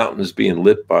mountain is being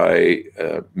lit by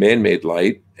man-made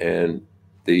light, and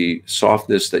the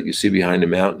softness that you see behind the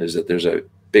mountain is that there's a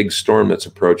big storm that's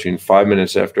approaching. 5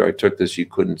 minutes after I took this, you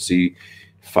couldn't see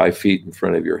 5 feet in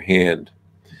front of your hand.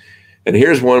 And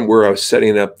here's one where I was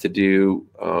setting up to do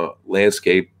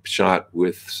landscape shot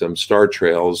with some star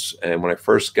trails. And when I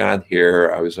first got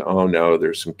here, I was, oh no,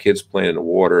 there's some kids playing in the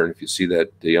water. And if you see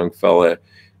that the young fella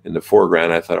in the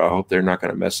foreground, I thought, I hope they're not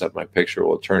going to mess up my picture.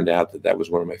 Well, it turned out that that was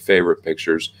one of my favorite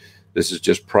pictures. This is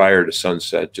just prior to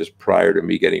sunset, just prior to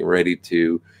me getting ready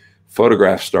to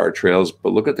photograph star trails.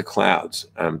 But look at the clouds.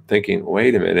 I'm thinking,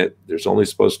 wait a minute, there's only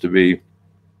supposed to be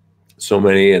so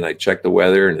many, and I checked the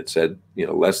weather and it said, you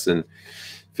know, less than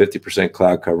 50%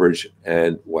 cloud coverage.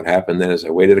 And what happened then is I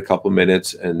waited a couple of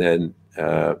minutes, and then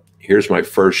here's my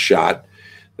first shot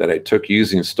that I took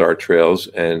using star trails.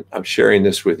 And I'm sharing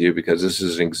this with you because this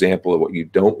is an example of what you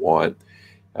don't want.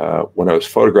 When I was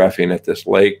photographing at this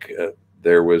lake,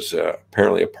 there was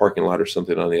apparently a parking lot or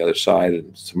something on the other side,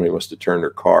 and somebody must have turned their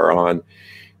car on.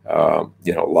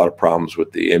 You know, a lot of problems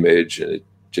with the image, and it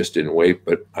just didn't wait,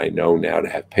 but I know now to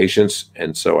have patience.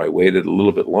 And so I waited a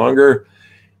little bit longer,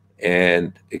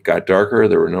 and it got darker.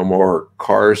 There were no more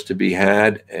cars to be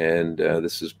had. And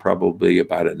this is probably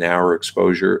about an hour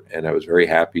exposure. And I was very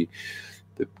happy.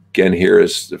 Again, here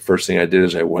is the first thing I did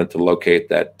is I went to locate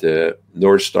that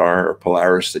North Star or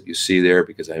Polaris that you see there,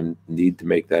 because I need to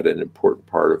make that an important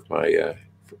part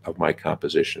of my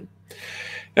composition.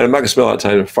 And I'm not going to spend a lot of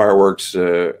time on fireworks.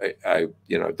 I've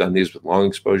done these with long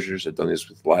exposures. I've done these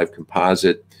with live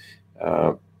composite.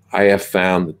 I have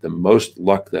found that the most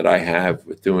luck that I have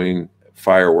with doing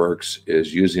fireworks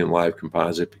is using live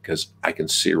composite, because I can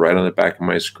see right on the back of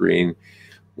my screen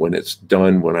when it's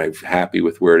done, when I'm happy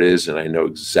with where it is, and I know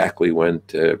exactly when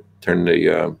to turn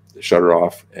the shutter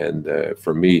off. And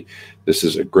for me, this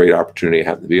is a great opportunity. I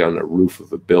happen to be on the roof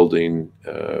of a building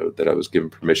that I was given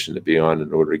permission to be on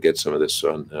in order to get some of this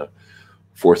on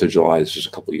 4th of July. This was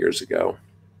a couple of years ago.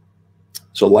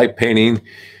 So light painting,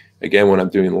 again, when I'm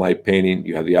doing light painting,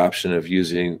 you have the option of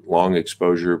using long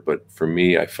exposure. But for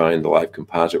me, I find the live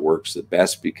composite works the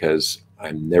best because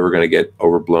I'm never going to get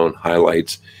overblown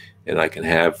highlights, and I can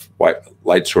have white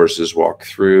light sources walk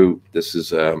through. This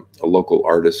is a local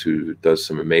artist who does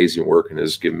some amazing work and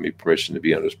has given me permission to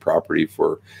be on his property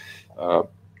for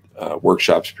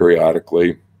workshops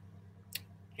periodically.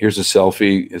 Here's a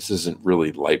selfie. This isn't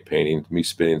really light painting. Me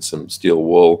spinning some steel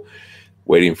wool,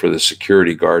 waiting for the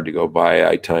security guard to go by.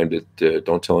 I timed it,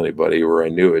 don't tell anybody, where I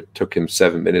knew it took him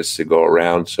 7 minutes to go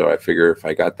around. So I figure if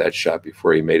I got that shot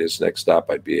before he made his next stop,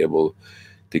 I'd be able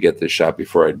to get this shot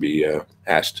before I'd be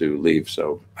asked to leave.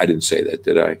 So I didn't say that,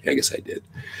 did I? I guess I did.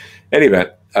 Anyway,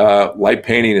 light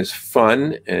painting is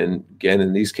fun. And again,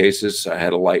 in these cases, I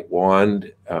had a light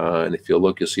wand. And if you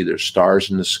look, you'll see there's stars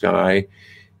in the sky.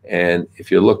 And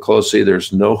if you look closely,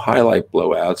 there's no highlight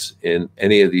blowouts in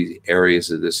any of the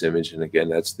areas of this image. And again,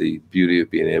 that's the beauty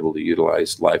of being able to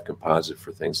utilize live composite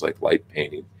for things like light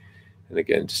painting. And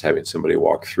again, just having somebody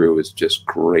walk through is just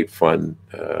great fun,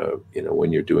 you know,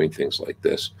 when you're doing things like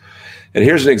this. And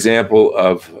here's an example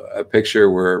of a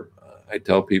picture where I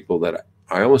tell people that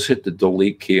I almost hit the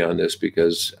delete key on this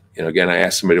because, you know, again, I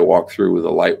asked somebody to walk through with a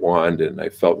light wand and I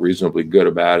felt reasonably good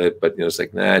about it, but, you know, it's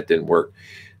like, nah, it didn't work.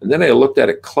 And then I looked at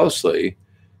it closely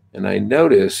and I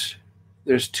noticed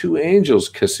there's two angels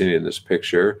kissing in this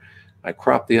picture. I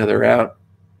cropped the other out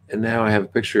and now I have a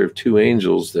picture of two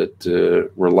angels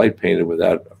that were light painted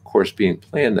without, of course, being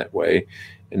planned that way.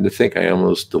 And to think I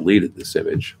almost deleted this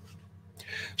image.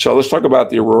 So let's talk about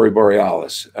the Aurora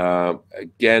Borealis.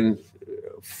 Again,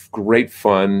 great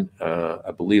fun.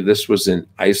 I believe this was in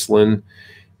Iceland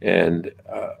and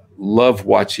love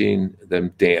watching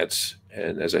them dance.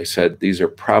 And as I said, these are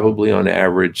probably on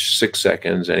average 6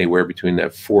 seconds, anywhere between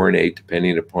that 4 and 8,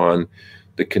 depending upon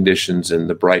the conditions and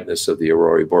the brightness of the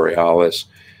Aurora Borealis.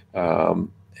 And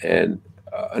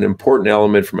an important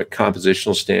element from a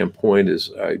compositional standpoint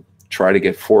is I try to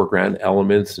get foreground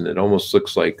elements, and it almost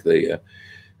looks like the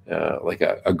like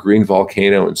a green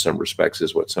volcano in some respects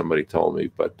is what somebody told me.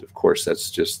 But of course,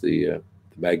 that's just the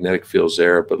magnetic fields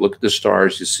there. But look at the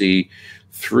stars you see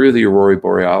through the Aurora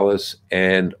Borealis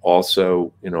and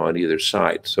also, you know, on either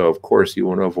side. So of course you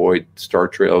want to avoid star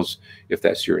trails if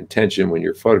that's your intention when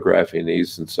you're photographing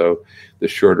these. And so the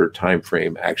shorter time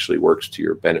frame actually works to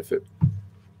your benefit.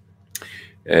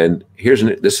 And here's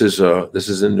this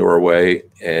is in Norway,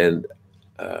 and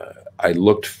I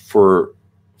looked for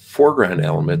foreground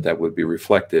element that would be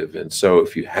reflective. And so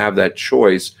if you have that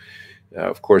choice,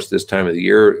 of course, this time of the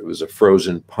year, it was a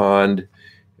frozen pond.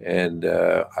 And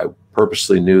I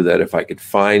purposely knew that if I could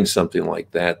find something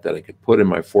like that I could put in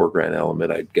my foreground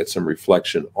element, I'd get some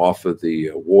reflection off of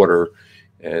the water.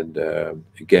 And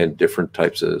again, different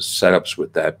types of setups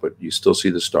with that, but you still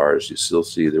see the stars, you still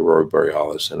see the Aurora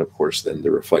Borealis, and of course then the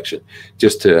reflection,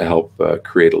 just to help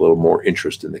create a little more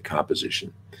interest in the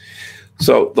composition.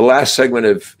 So the last segment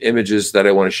of images that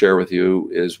I want to share with you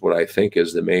is what I think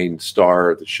is the main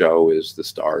star of the show, is the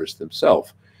stars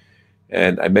themselves.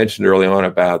 And I mentioned early on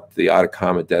about the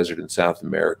Atacama Desert in South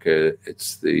America.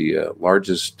 It's the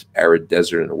largest arid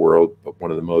desert in the world, but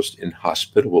one of the most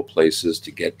inhospitable places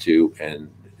to get to. And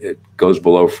it goes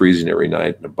below freezing every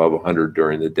night and above 100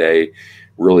 during the day.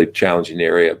 Really challenging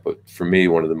area, but for me,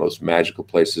 one of the most magical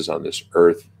places on this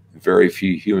earth. Very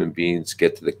few human beings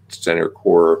get to the center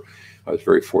core. I was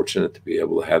very fortunate to be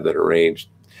able to have that arranged.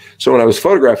 So when I was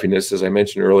photographing this, as I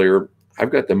mentioned earlier, I've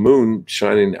got the moon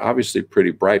shining obviously pretty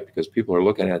bright because people are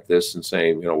looking at this and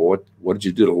saying, you know, what did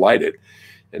you do to light it?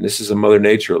 And this is a Mother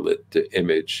Nature lit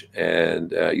image.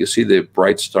 And you see the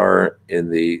bright star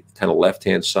in the kind of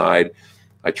left-hand side.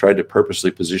 I tried to purposely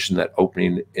position that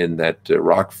opening in that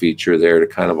rock feature there to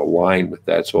kind of align with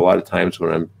that. So a lot of times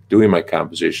when I'm doing my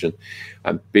composition,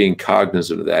 I'm being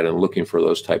cognizant of that and looking for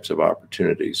those types of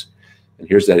opportunities. And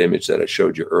here's that image that I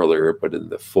showed you earlier, but in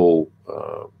the full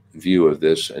view of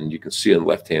this, and you can see on the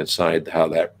left-hand side how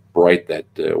that bright that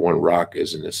one rock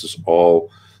is, and this is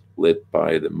all lit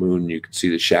by the moon. You can see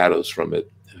the shadows from it.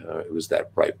 It was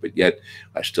that bright, but yet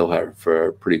I still have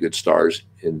pretty good stars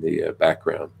in the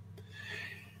background.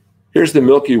 Here's the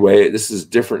Milky Way. This is a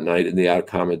different night in the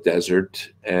Atacama Desert,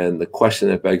 and the question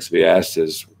that begs to be asked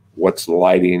is, what's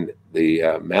lighting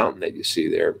the mountain that you see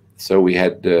there? So we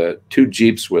had 2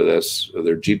 Jeeps with us.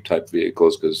 They're Jeep-type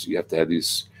vehicles because you have to have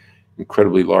these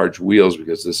incredibly large wheels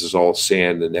because this is all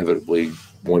sand. Inevitably,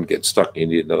 one gets stuck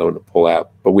and you need another one to pull out.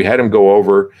 But we had them go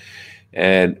over,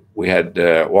 and we had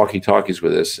walkie-talkies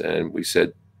with us, and we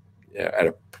said at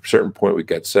a certain point we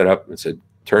got set up and said,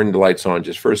 turn the lights on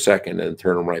just for a second and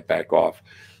turn them right back off.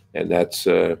 And that's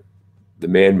the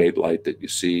man-made light that you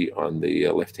see on the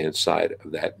left-hand side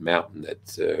of that mountain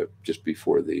that's just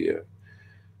before the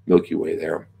Milky Way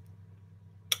there.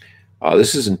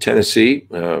 This is in Tennessee,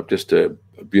 just a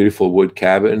beautiful wood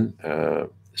cabin.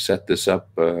 Set this up.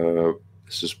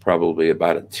 This is probably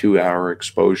about a 2-hour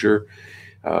exposure.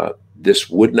 This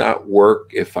would not work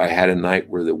if I had a night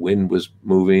where the wind was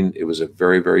moving. It was a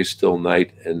very, very still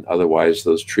night, and otherwise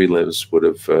those tree limbs would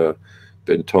have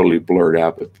been totally blurred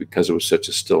out. But because it was such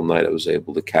a still night, I was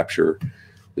able to capture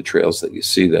the trails that you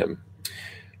see them.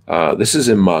 This is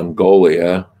in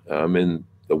Mongolia. I'm in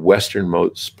the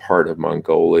westernmost part of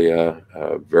Mongolia,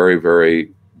 very,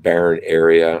 very barren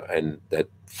area, and that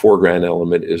foreground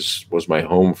element was my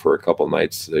home for a couple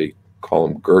nights. They call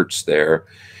them gerts there.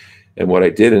 And what I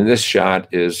did in this shot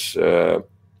is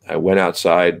I went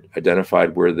outside,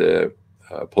 identified where the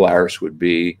Polaris would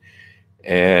be,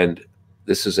 and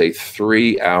this is a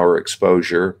 3-hour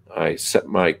exposure. I set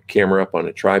my camera up on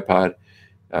a tripod,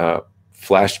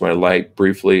 flashed my light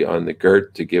briefly on the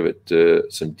gert to give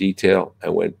it some detail. I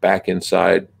went back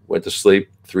inside, went to sleep.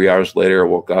 3 hours later, I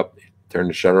woke up, turned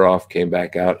the shutter off, came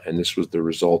back out, and this was the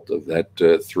result of that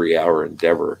 3-hour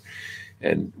endeavor.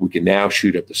 And we can now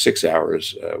shoot up to 6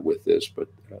 hours with this, but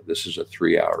this is a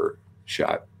 3-hour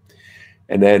shot.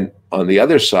 And then on the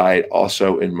other side,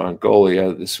 also in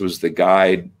Mongolia, this was the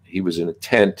guide. He was in a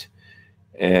tent,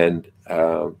 and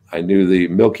I knew the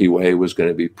Milky Way was going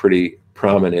to be pretty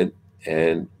prominent.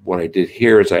 And what I did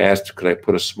here is I asked, could I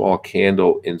put a small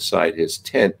candle inside his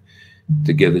tent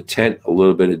to give the tent a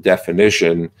little bit of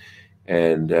definition?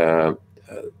 And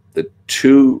the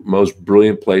two most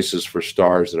brilliant places for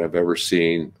stars that I've ever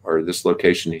seen are this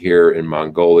location here in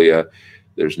Mongolia.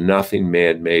 There's nothing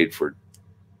man-made for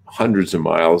hundreds of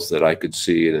miles that I could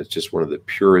see, and it's just one of the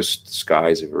purest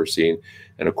skies I've ever seen.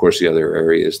 And of course, the other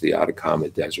area is the Atacama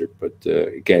Desert. But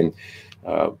again,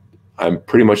 I'm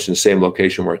pretty much in the same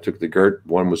location where I took the gert.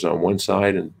 One was on one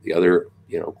side, and the other,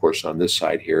 of course, on this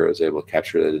side here. I was able to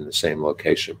capture that in the same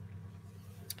location.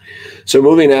 So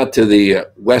moving out to the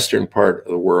western part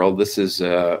of the world, this is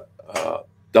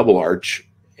double arch,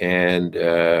 and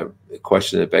the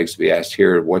question that begs to be asked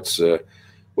here: what's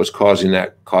casting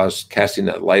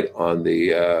that light on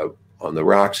the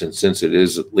rocks? And since it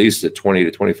is at least a 20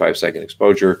 to 25 second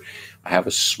exposure, I have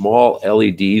a small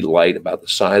LED light about the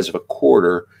size of a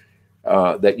quarter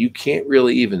that you can't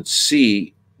really even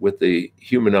see with the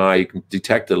human eye. You can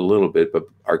detect it a little bit, but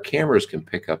our cameras can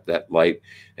pick up that light,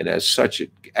 and as such,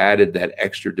 it added that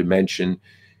extra dimension.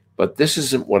 But this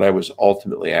isn't what I was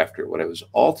ultimately after. What I was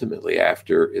ultimately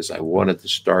after is I wanted the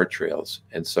star trails.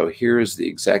 And so here is the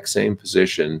exact same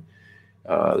position.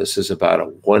 This is about a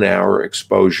 1-hour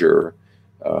exposure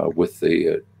with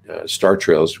the star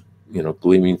trails,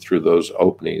 gleaming through those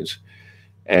openings.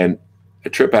 And a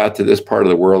trip out to this part of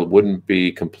the world wouldn't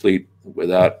be complete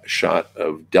without a shot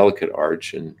of delicate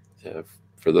arch. And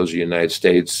for those of you in the United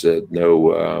States that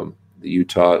know the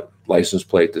Utah license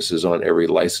plate, this is on every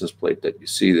license plate that you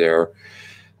see there.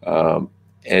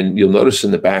 And you'll notice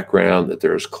in the background that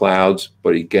there's clouds,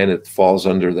 but again, it falls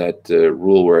under that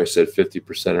rule where I said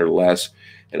 50% or less.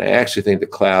 And I actually think the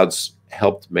clouds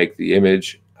helped make the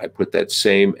image. I put that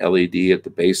same LED at the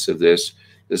base of this.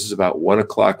 This is about 1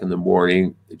 o'clock in the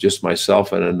morning, just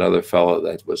myself and another fellow.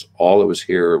 That was all that was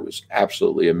here. It was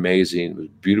absolutely amazing. It was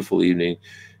a beautiful evening.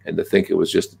 And to think it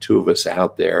was just the two of us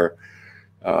out there.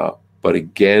 But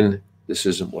again, this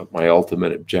isn't what my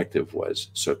ultimate objective was.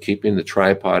 So keeping the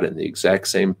tripod in the exact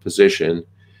same position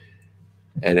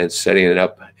and then setting it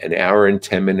up an hour and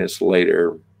 10 minutes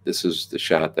later, this is the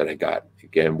shot that I got.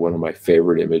 Again, one of my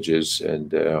favorite images,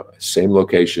 and same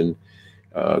location,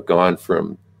 gone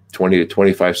from 20 to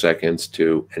 25 seconds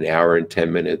to an hour and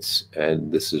 10 minutes.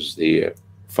 And this is the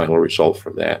final result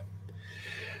from that.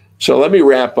 So let me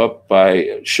wrap up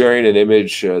by sharing an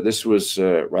image. This was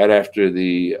right after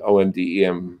the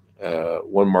OMDEM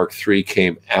 1 Mark III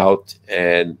came out,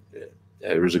 and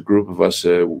there was a group of us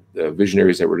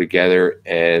visionaries that were together,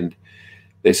 and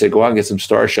they said, go out and get some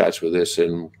star shots with this.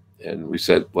 And we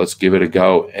said, let's give it a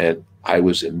go. And I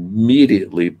was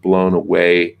immediately blown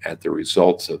away at the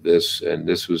results of this. And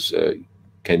this was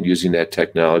Ken using that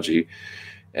technology.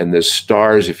 And the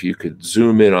stars, if you could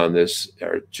zoom in on this,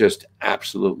 are just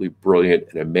absolutely brilliant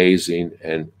and amazing.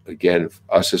 And again,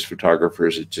 us as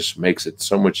photographers, it just makes it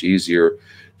so much easier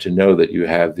to know that you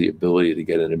have the ability to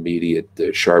get an immediate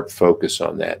sharp focus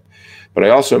on that. But I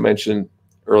also mentioned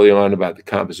early on about the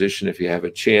composition. If you have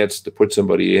a chance to put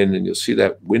somebody in, and you'll see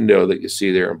that window that you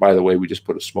see there. And by the way, we just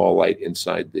put a small light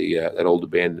inside the that old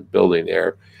abandoned building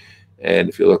there. And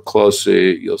if you look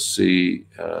closely, you'll see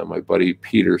my buddy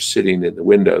Peter sitting in the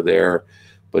window there,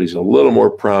 but he's a little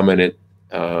more prominent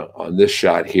on this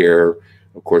shot here.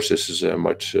 Of course, this is a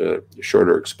much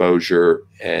shorter exposure,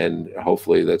 and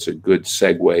hopefully that's a good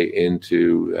segue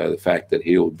into the fact that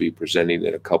he will be presenting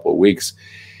in a couple of weeks.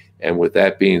 And with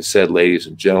that being said, ladies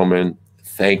and gentlemen,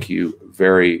 thank you very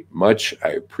very much. I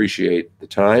appreciate the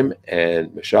time. And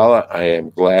Mishala, I am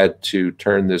glad to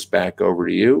turn this back over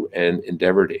to you and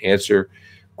endeavor to answer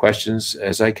questions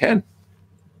as I can.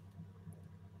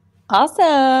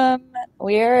 Awesome.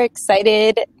 We're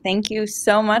excited. Thank you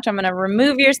so much. I'm going to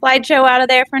remove your slideshow out of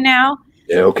there for now.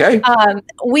 Okay.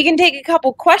 We can take a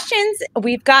couple questions.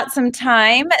 We've got some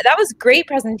time. That was a great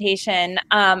presentation.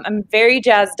 I'm very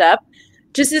jazzed up.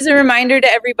 Just as a reminder to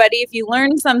everybody, if you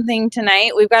learned something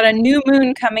tonight, we've got a new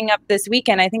moon coming up this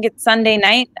weekend. I think it's Sunday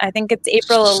night. I think it's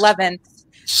April 11th.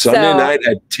 Sunday night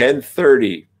at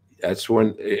 10:30. That's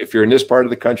when, if you're in this part of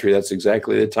the country, that's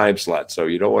exactly the time slot. So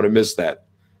you don't want to miss that.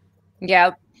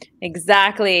 Yeah,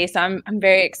 exactly. So I'm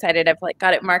very excited. I've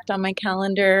got it marked on my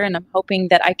calendar, and I'm hoping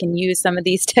that I can use some of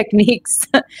these techniques.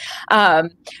 So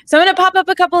I'm going to pop up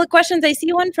a couple of questions. I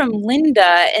see one from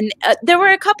Linda, and there were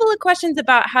a couple of questions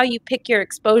about how you pick your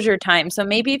exposure time. So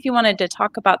maybe if you wanted to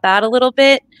talk about that a little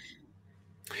bit.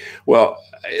 Well,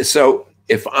 so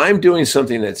if I'm doing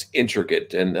something that's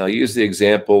intricate, and I'll use the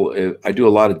example, I do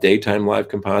a lot of daytime live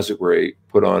composite where I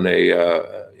put on a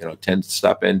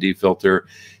 10-stop ND filter,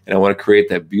 and I want to create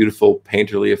that beautiful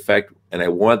painterly effect, and I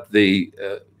want the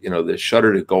the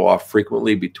shutter to go off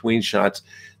frequently between shots.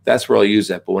 That's where I'll use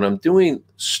that. But when I'm doing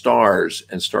stars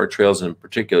and star trails in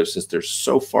particular, since they're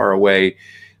so far away,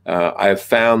 I have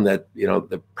found that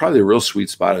probably the real sweet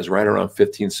spot is right around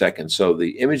 15 seconds. So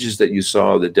the images that you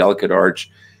saw, the delicate arch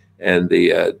and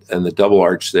the double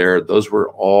arch there, those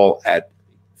were all at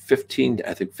 15,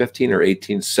 I think 15 or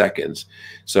 18 seconds.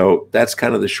 So that's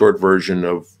kind of the short version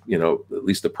of, at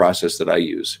least the process that I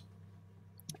use.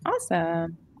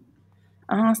 Awesome.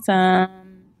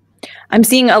 Awesome. I'm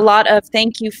seeing a lot of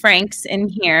thank you, Franks, in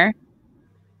here.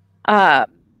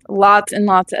 Lots and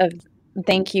lots of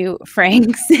thank you,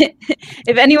 Franks.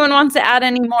 If anyone wants to add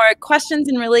any more questions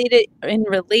in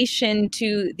relation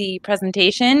to the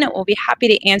presentation, we'll be happy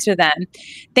to answer them.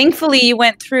 Thankfully, you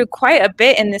went through quite a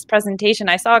bit in this presentation.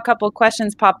 I saw a couple of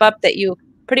questions pop up that you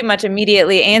pretty much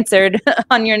immediately answered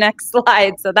on your next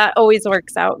slide, so that always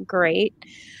works out great.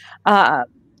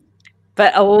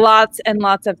 But lots and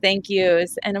lots of thank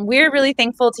yous. And we're really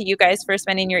thankful to you guys for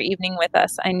spending your evening with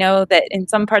us. I know that in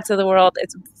some parts of the world,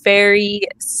 it's very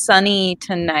sunny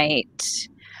tonight.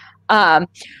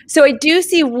 So I do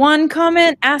see one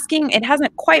comment asking, it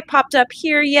hasn't quite popped up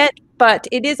here yet, but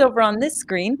it is over on this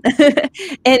screen.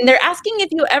 And they're asking if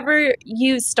you ever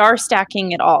use star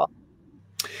stacking at all.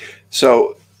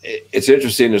 So it's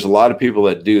interesting. There's a lot of people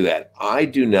that do that. I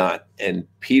do not, and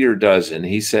Peter does, and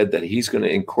he said that he's going to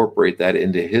incorporate that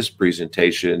into his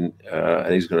presentation,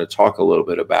 and he's going to talk a little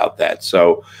bit about that.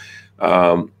 So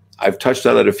I've touched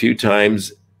on it a few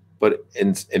times, but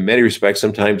in many respects,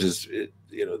 sometimes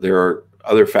there are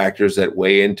other factors that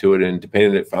weigh into it, and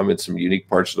depending if I'm in some unique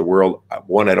parts of the world,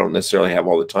 one, I don't necessarily have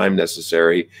all the time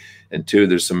necessary, and two,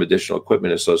 there's some additional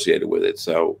equipment associated with it.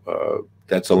 So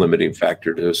that's a limiting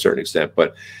factor to a certain extent,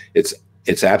 but it's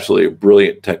absolutely a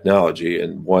brilliant technology,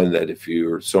 and one that if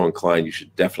you're so inclined, you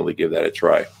should definitely give that a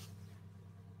try.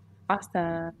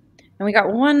 Awesome. And we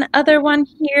got one other one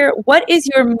here. What is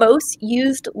your most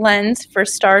used lens for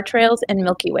star trails and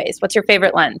Milky Ways? What's your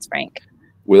favorite lens, Frank?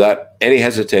 Without any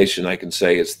hesitation, I can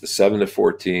say it's the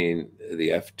 7-14, the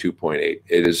f2.8.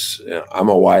 It is. I'm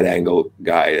a wide angle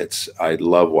guy. I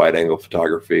love wide angle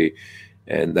photography,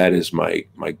 and that is my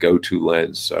go-to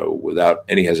lens. So without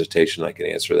any hesitation, I can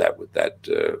answer that with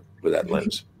that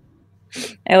lens.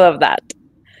 I love that.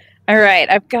 All right,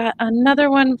 I've got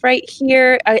another one right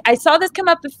here. I saw this come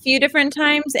up a few different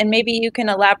times, and maybe you can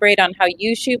elaborate on how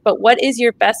you shoot, but what is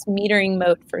your best metering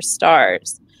mode for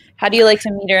stars? How do you like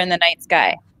to meter in the night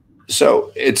sky?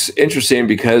 So it's interesting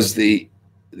because the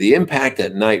impact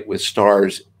at night with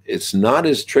stars, it's not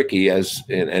as tricky as,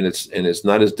 and it's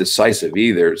not as decisive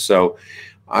either. So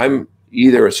I'm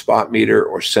either a spot meter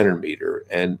or center meter,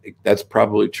 and that's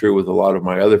probably true with a lot of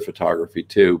my other photography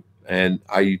too. And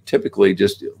I typically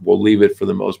just will leave it for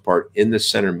the most part in the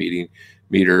center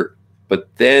meter.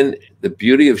 But then the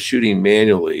beauty of shooting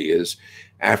manually is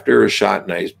after a shot,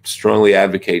 and I strongly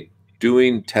advocate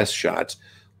doing test shots,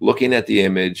 looking at the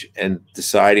image and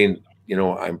deciding,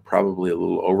 I'm probably a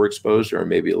little overexposed or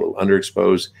maybe a little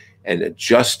underexposed, and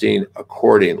adjusting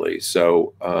accordingly.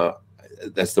 So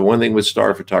that's the one thing with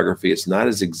star photography. It's not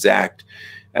as exact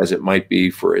as it might be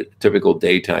for a typical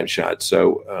daytime shot.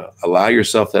 So allow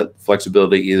yourself that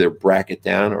flexibility, either bracket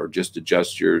down or just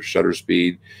adjust your shutter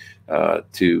speed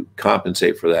to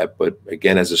compensate for that. But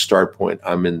again, as a start point,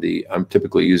 I'm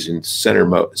typically using center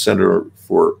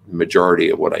for the majority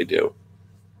of what I do.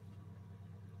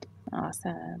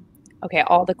 Awesome. Okay,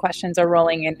 all the questions are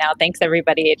rolling in now. Thanks,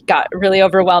 everybody. It got really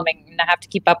overwhelming, and I have to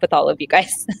keep up with all of you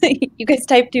guys. You guys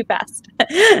type too fast.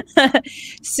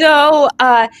 So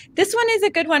this one is a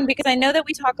good one because I know that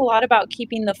we talk a lot about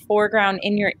keeping the foreground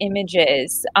in your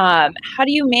images. How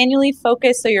do you manually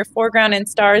focus so your foreground and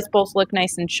stars both look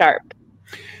nice and sharp?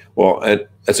 Well,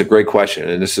 that's a great question,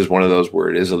 and this is one of those where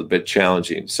it is a bit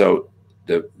challenging. So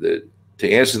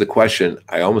to answer the question,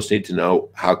 I almost need to know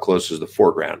how close is the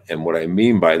foreground. And what I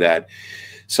mean by that,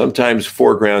 sometimes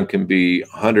foreground can be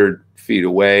 100 feet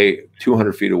away,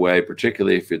 200 feet away,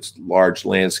 particularly if it's large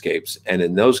landscapes. And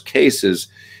in those cases,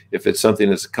 if it's something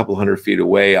that's a couple hundred feet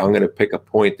away, I'm going to pick a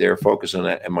point there, focus on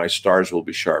that, and my stars will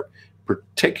be sharp,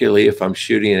 particularly if I'm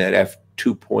shooting at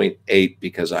f2.8,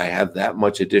 because I have that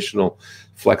much additional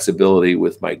flexibility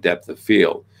with my depth of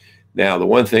field. Now, the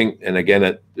one thing, and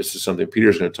again, this is something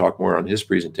Peter's going to talk more on his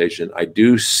presentation, I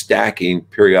do stacking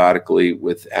periodically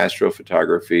with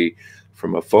astrophotography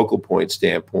from a focal point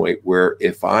standpoint, where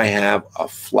if I have a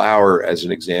flower, as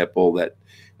an example, that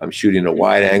I'm shooting a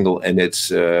wide angle and it's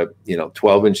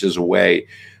 12 inches away,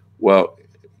 well,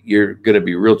 you're going to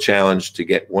be real challenged to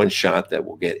get one shot that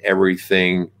will get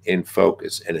everything in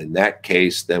focus. And in that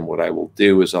case, then what I will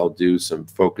do is I'll do some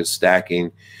focus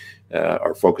stacking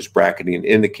or focus bracketing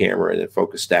in the camera, and then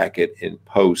focus stack it in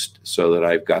post, so that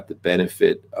I've got the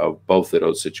benefit of both of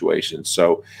those situations.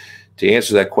 So to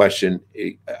answer that question,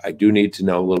 I do need to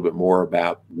know a little bit more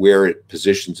about where it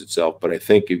positions itself, but I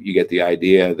think you get the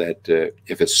idea that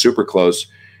if it's super close,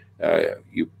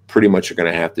 you pretty much are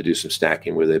going to have to do some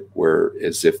stacking with it,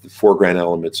 whereas if the foreground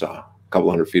element's a couple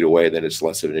hundred feet away, then it's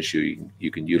less of an issue.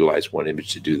 You can utilize one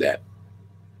image to do that.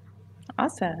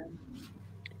 Awesome.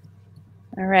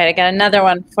 All right, I got another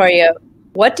one for you.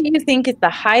 What do you think is the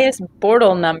highest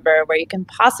Bortle number where you can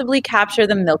possibly capture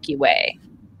the Milky Way?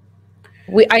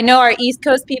 I know our East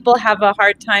Coast people have a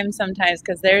hard time sometimes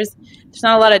because there's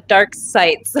not a lot of dark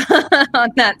sites on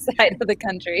that side of the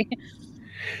country.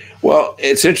 Well,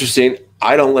 it's interesting.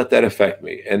 I don't let that affect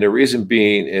me. And the reason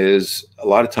being is a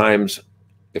lot of times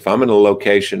if I'm in a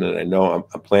location and I know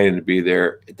I'm planning to be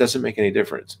there, it doesn't make any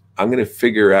difference. I'm going to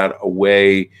figure out a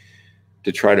way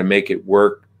to try to make it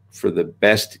work for the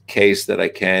best case that I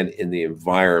can in the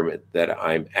environment that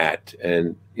I'm at.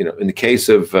 And, in the case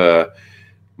of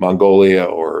Mongolia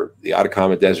or the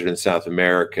Atacama Desert in South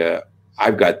America,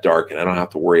 I've got dark and I don't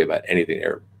have to worry about anything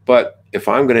there. But if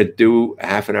I'm going to do a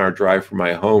half an hour drive from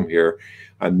my home here,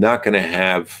 I'm not going to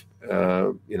have,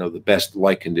 the best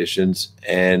light conditions.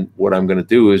 And what I'm going to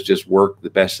do is just work the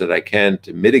best that I can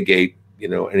to mitigate,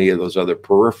 any of those other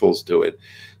peripherals to it.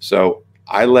 So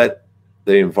I let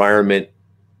the environment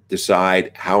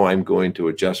decide how I'm going to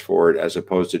adjust for it, as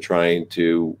opposed to trying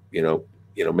to,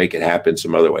 make it happen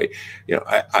some other way.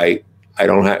 I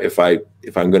don't have, if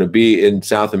I'm going to be in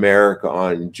South America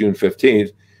on June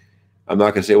 15th, I'm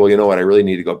not going to say, well, you know what, I really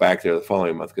need to go back there the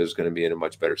following month because it's going to be in a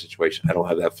much better situation. I don't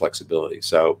have that flexibility.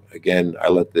 So again, I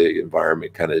let the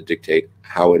environment kind of dictate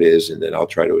how it is, and then I'll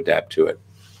try to adapt to it.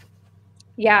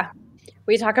 Yeah.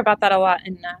 We talk about that a lot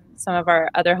in some of our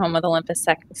other Home of Olympus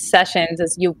sessions.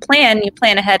 Is you plan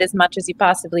ahead as much as you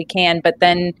possibly can, but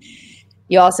then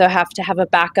you also have to have a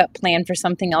backup plan for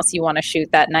something else you want to shoot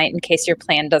that night in case your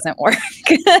plan doesn't work.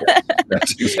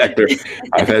 That's exactly.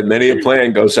 I've had many a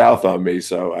plan go south on me,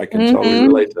 so I can totally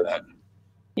relate to that.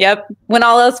 Yep. When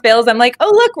all else fails, I'm like, oh,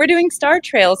 look, we're doing star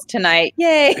trails tonight.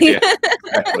 Yay. Yeah,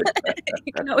 exactly.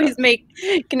 You can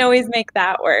always make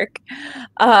that work.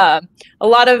 A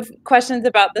lot of questions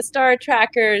about the star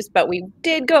trackers, but we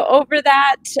did go over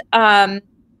that.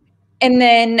 And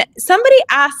then somebody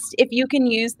asked if you can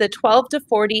use the 12 to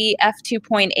 40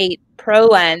 f2.8 Pro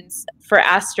lens for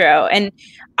astro. And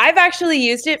I've actually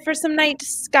used it for some night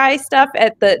sky stuff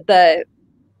at the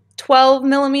 12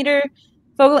 millimeter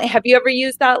focal. Have you ever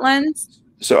used that lens?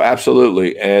 So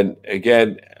absolutely. And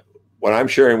again, what I'm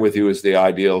sharing with you is the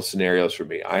ideal scenarios for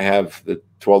me. I have the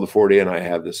 12 to 40 and I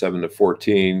have the 7 to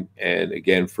 14. And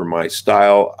again, for my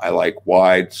style, I like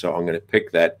wide. So I'm going to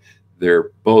pick that.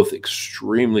 They're both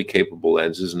extremely capable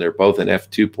lenses, and they're both an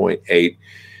f2.8.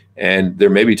 And there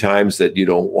may be times that you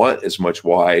don't want as much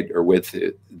wide or width.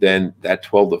 Then that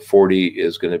 12 to 40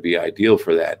 is going to be ideal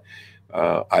for that.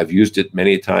 I've used it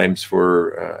many times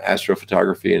for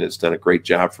astrophotography, and it's done a great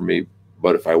job for me.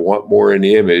 But if I want more in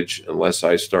the image, unless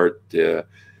I start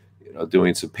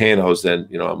doing some panos, then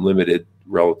I'm limited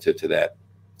relative to that.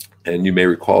 And you may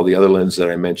recall the other lens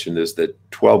that I mentioned is the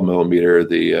 12 millimeter,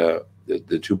 the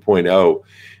 2.0.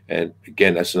 And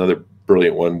again, that's another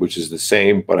brilliant one, which is the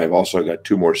same, but I've also got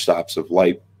 2 more stops of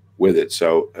light with it.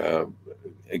 So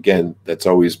again, that's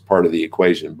always part of the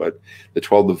equation. But the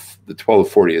 12 to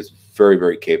 40 is very,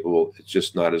 very capable. It's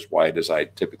just not as wide as I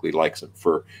typically like them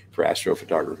for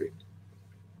astrophotography.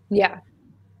 Yeah.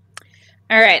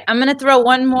 All right, I'm going to throw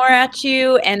one more at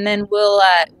you, and then we'll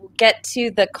get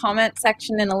to the comment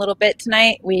section in a little bit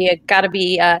tonight. We got to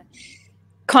be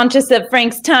conscious of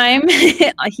Frank's time.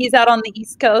 He's out on the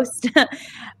East Coast.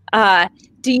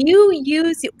 Do you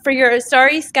use, for your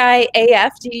Starry Sky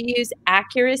AF, do you use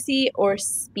accuracy or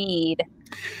speed?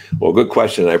 Well, good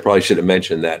question. I probably should have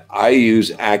mentioned that. I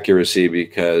use accuracy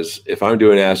because if I'm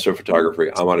doing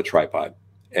astrophotography, I'm on a tripod.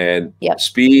 And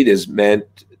speed is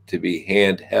meant to be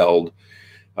handheld,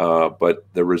 but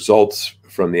the results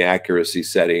from the accuracy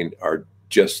setting are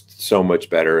just so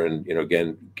much better. And, you know,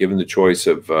 again, given the choice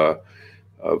of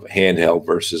handheld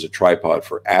versus a tripod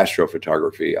for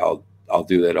astrophotography, I'll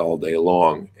do that all day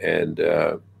long. And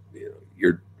you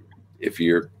know, if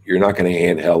you're not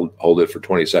going to hold it for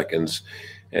 20 seconds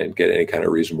and get any kind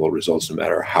of reasonable results, no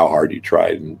matter how hard you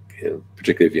tried. And you know,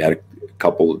 particularly if you had a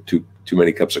couple too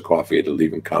many cups of coffee, it'll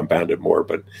even compound it more.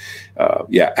 But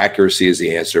yeah, accuracy is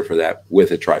the answer for that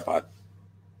with a tripod.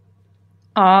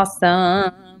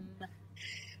 Awesome.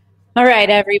 All right,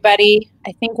 everybody.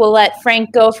 I think we'll let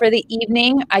Frank go for the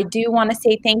evening. I do want to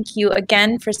say thank you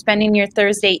again for spending your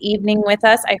Thursday evening with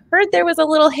us. I heard there was a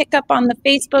little hiccup on the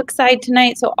Facebook side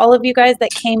tonight, so all of you guys that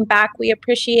came back, we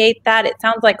appreciate that. It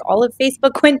sounds like all of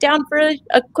Facebook went down for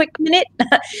a quick minute,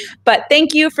 but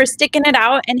thank you for sticking it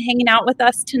out and hanging out with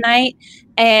us tonight.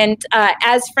 And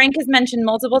as Frank has mentioned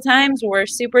multiple times, we're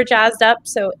super jazzed up.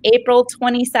 So April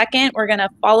 22nd, we're going to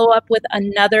follow up with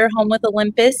another Home with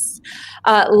Olympus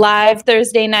live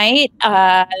Thursday night,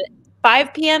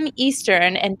 5 p.m.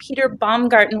 Eastern. And Peter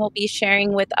Baumgarten will be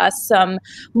sharing with us some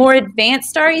more advanced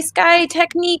Starry Sky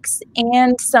techniques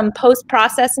and some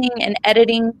post-processing and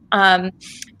editing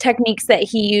techniques that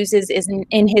he uses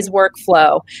in his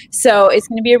workflow. So it's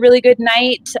going to be a really good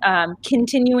night,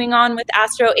 continuing on with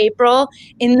Astro April.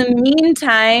 In the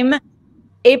meantime,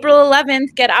 April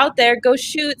 11th, get out there, go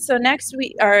shoot. So next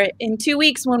week, or in 2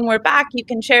 weeks when we're back, you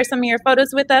can share some of your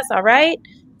photos with us, all right?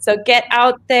 So get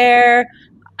out there,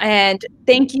 and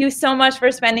thank you so much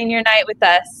for spending your night with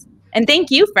us. And thank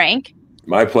you, Frank.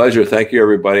 My pleasure. Thank you,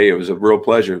 everybody. It was a real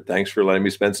pleasure. Thanks for letting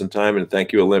me spend some time, and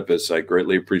thank you, Olympus. I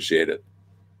greatly appreciate it.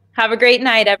 Have a great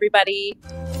night, everybody.